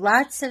wishing you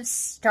lots of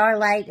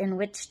starlight in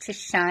which to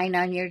shine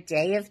on your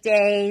day of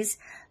days.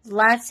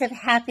 Lots of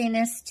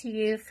happiness to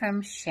you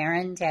from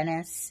Sharon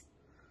Dennis.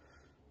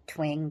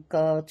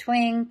 Twinkle,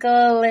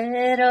 twinkle,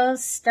 little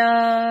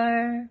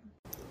star.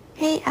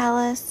 Hey,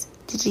 Alice.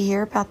 Did you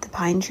hear about the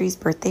pine tree's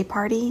birthday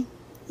party?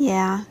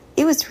 Yeah,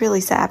 it was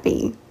really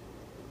sappy.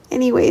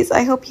 Anyways,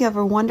 I hope you have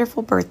a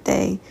wonderful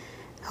birthday.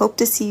 Hope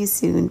to see you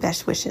soon.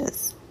 Best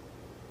wishes.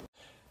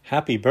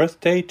 Happy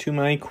birthday to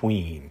my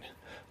queen.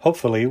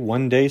 Hopefully,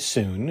 one day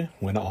soon,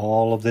 when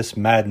all of this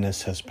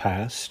madness has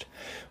passed,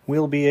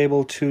 we'll be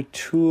able to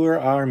tour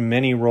our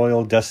many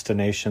royal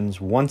destinations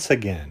once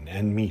again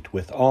and meet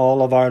with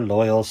all of our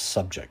loyal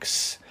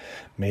subjects.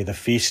 May the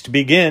feast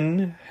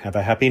begin. Have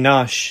a happy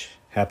nosh.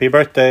 Happy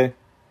birthday.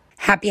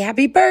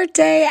 Happy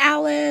birthday,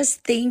 Alice.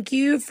 Thank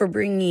you for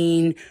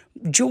bringing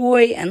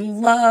joy and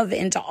love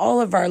into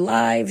all of our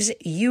lives.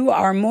 You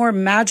are more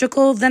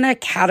magical than a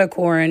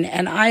catacorn,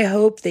 and I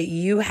hope that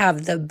you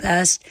have the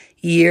best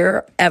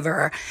year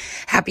ever.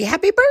 Happy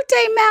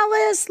birthday,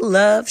 Malice.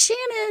 Love,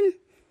 Shannon.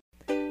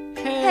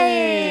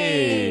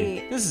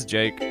 Hey! This is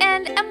Jake.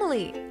 And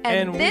Emily.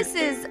 And this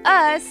we're is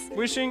us.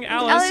 Wishing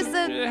Alice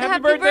a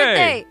happy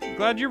birthday.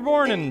 Glad you're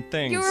born and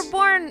things. You were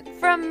born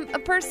from a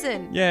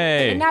person.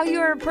 Yay. And now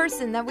you're a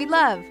person that we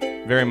love.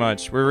 Very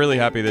much. We're really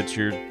happy that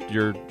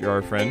you're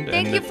our friend.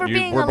 Thank and you that for you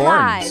being were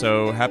alive. born.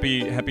 So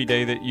happy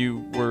day that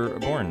you were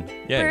born.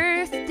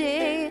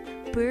 Yay.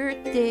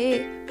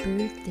 Birthday.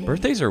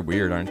 Birthdays are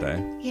weird, aren't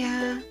they?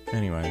 Yeah.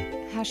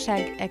 Anyway.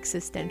 Hashtag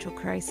existential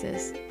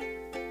crisis.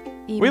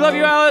 Emo. We love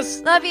you,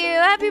 Alice. Love you.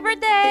 Happy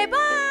birthday.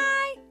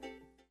 Bye.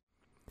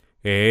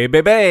 Hey,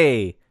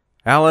 baby.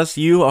 Alice,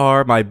 you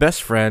are my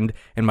best friend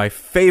and my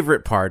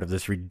favorite part of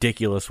this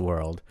ridiculous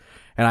world.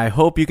 And I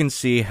hope you can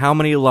see how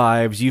many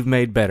lives you've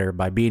made better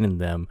by being in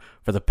them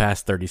for the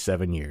past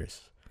 37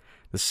 years.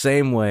 The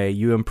same way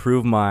you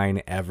improve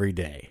mine every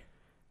day.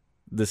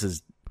 This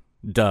is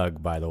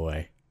Doug, by the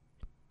way.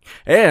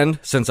 And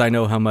since I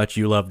know how much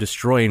you love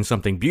destroying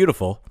something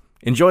beautiful,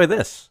 enjoy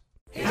this.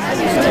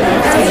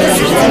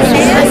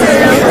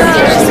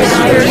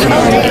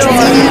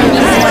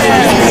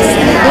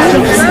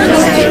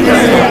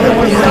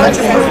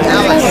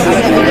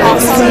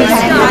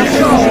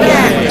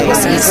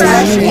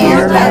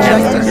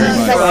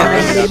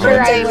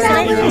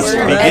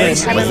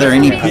 Was there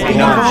any pooping?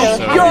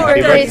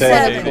 There's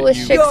some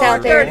coolest chicks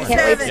out there and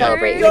can't wait to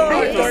celebrate your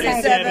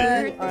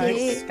birthday.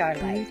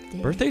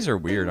 Birthdays are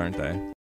weird, aren't they?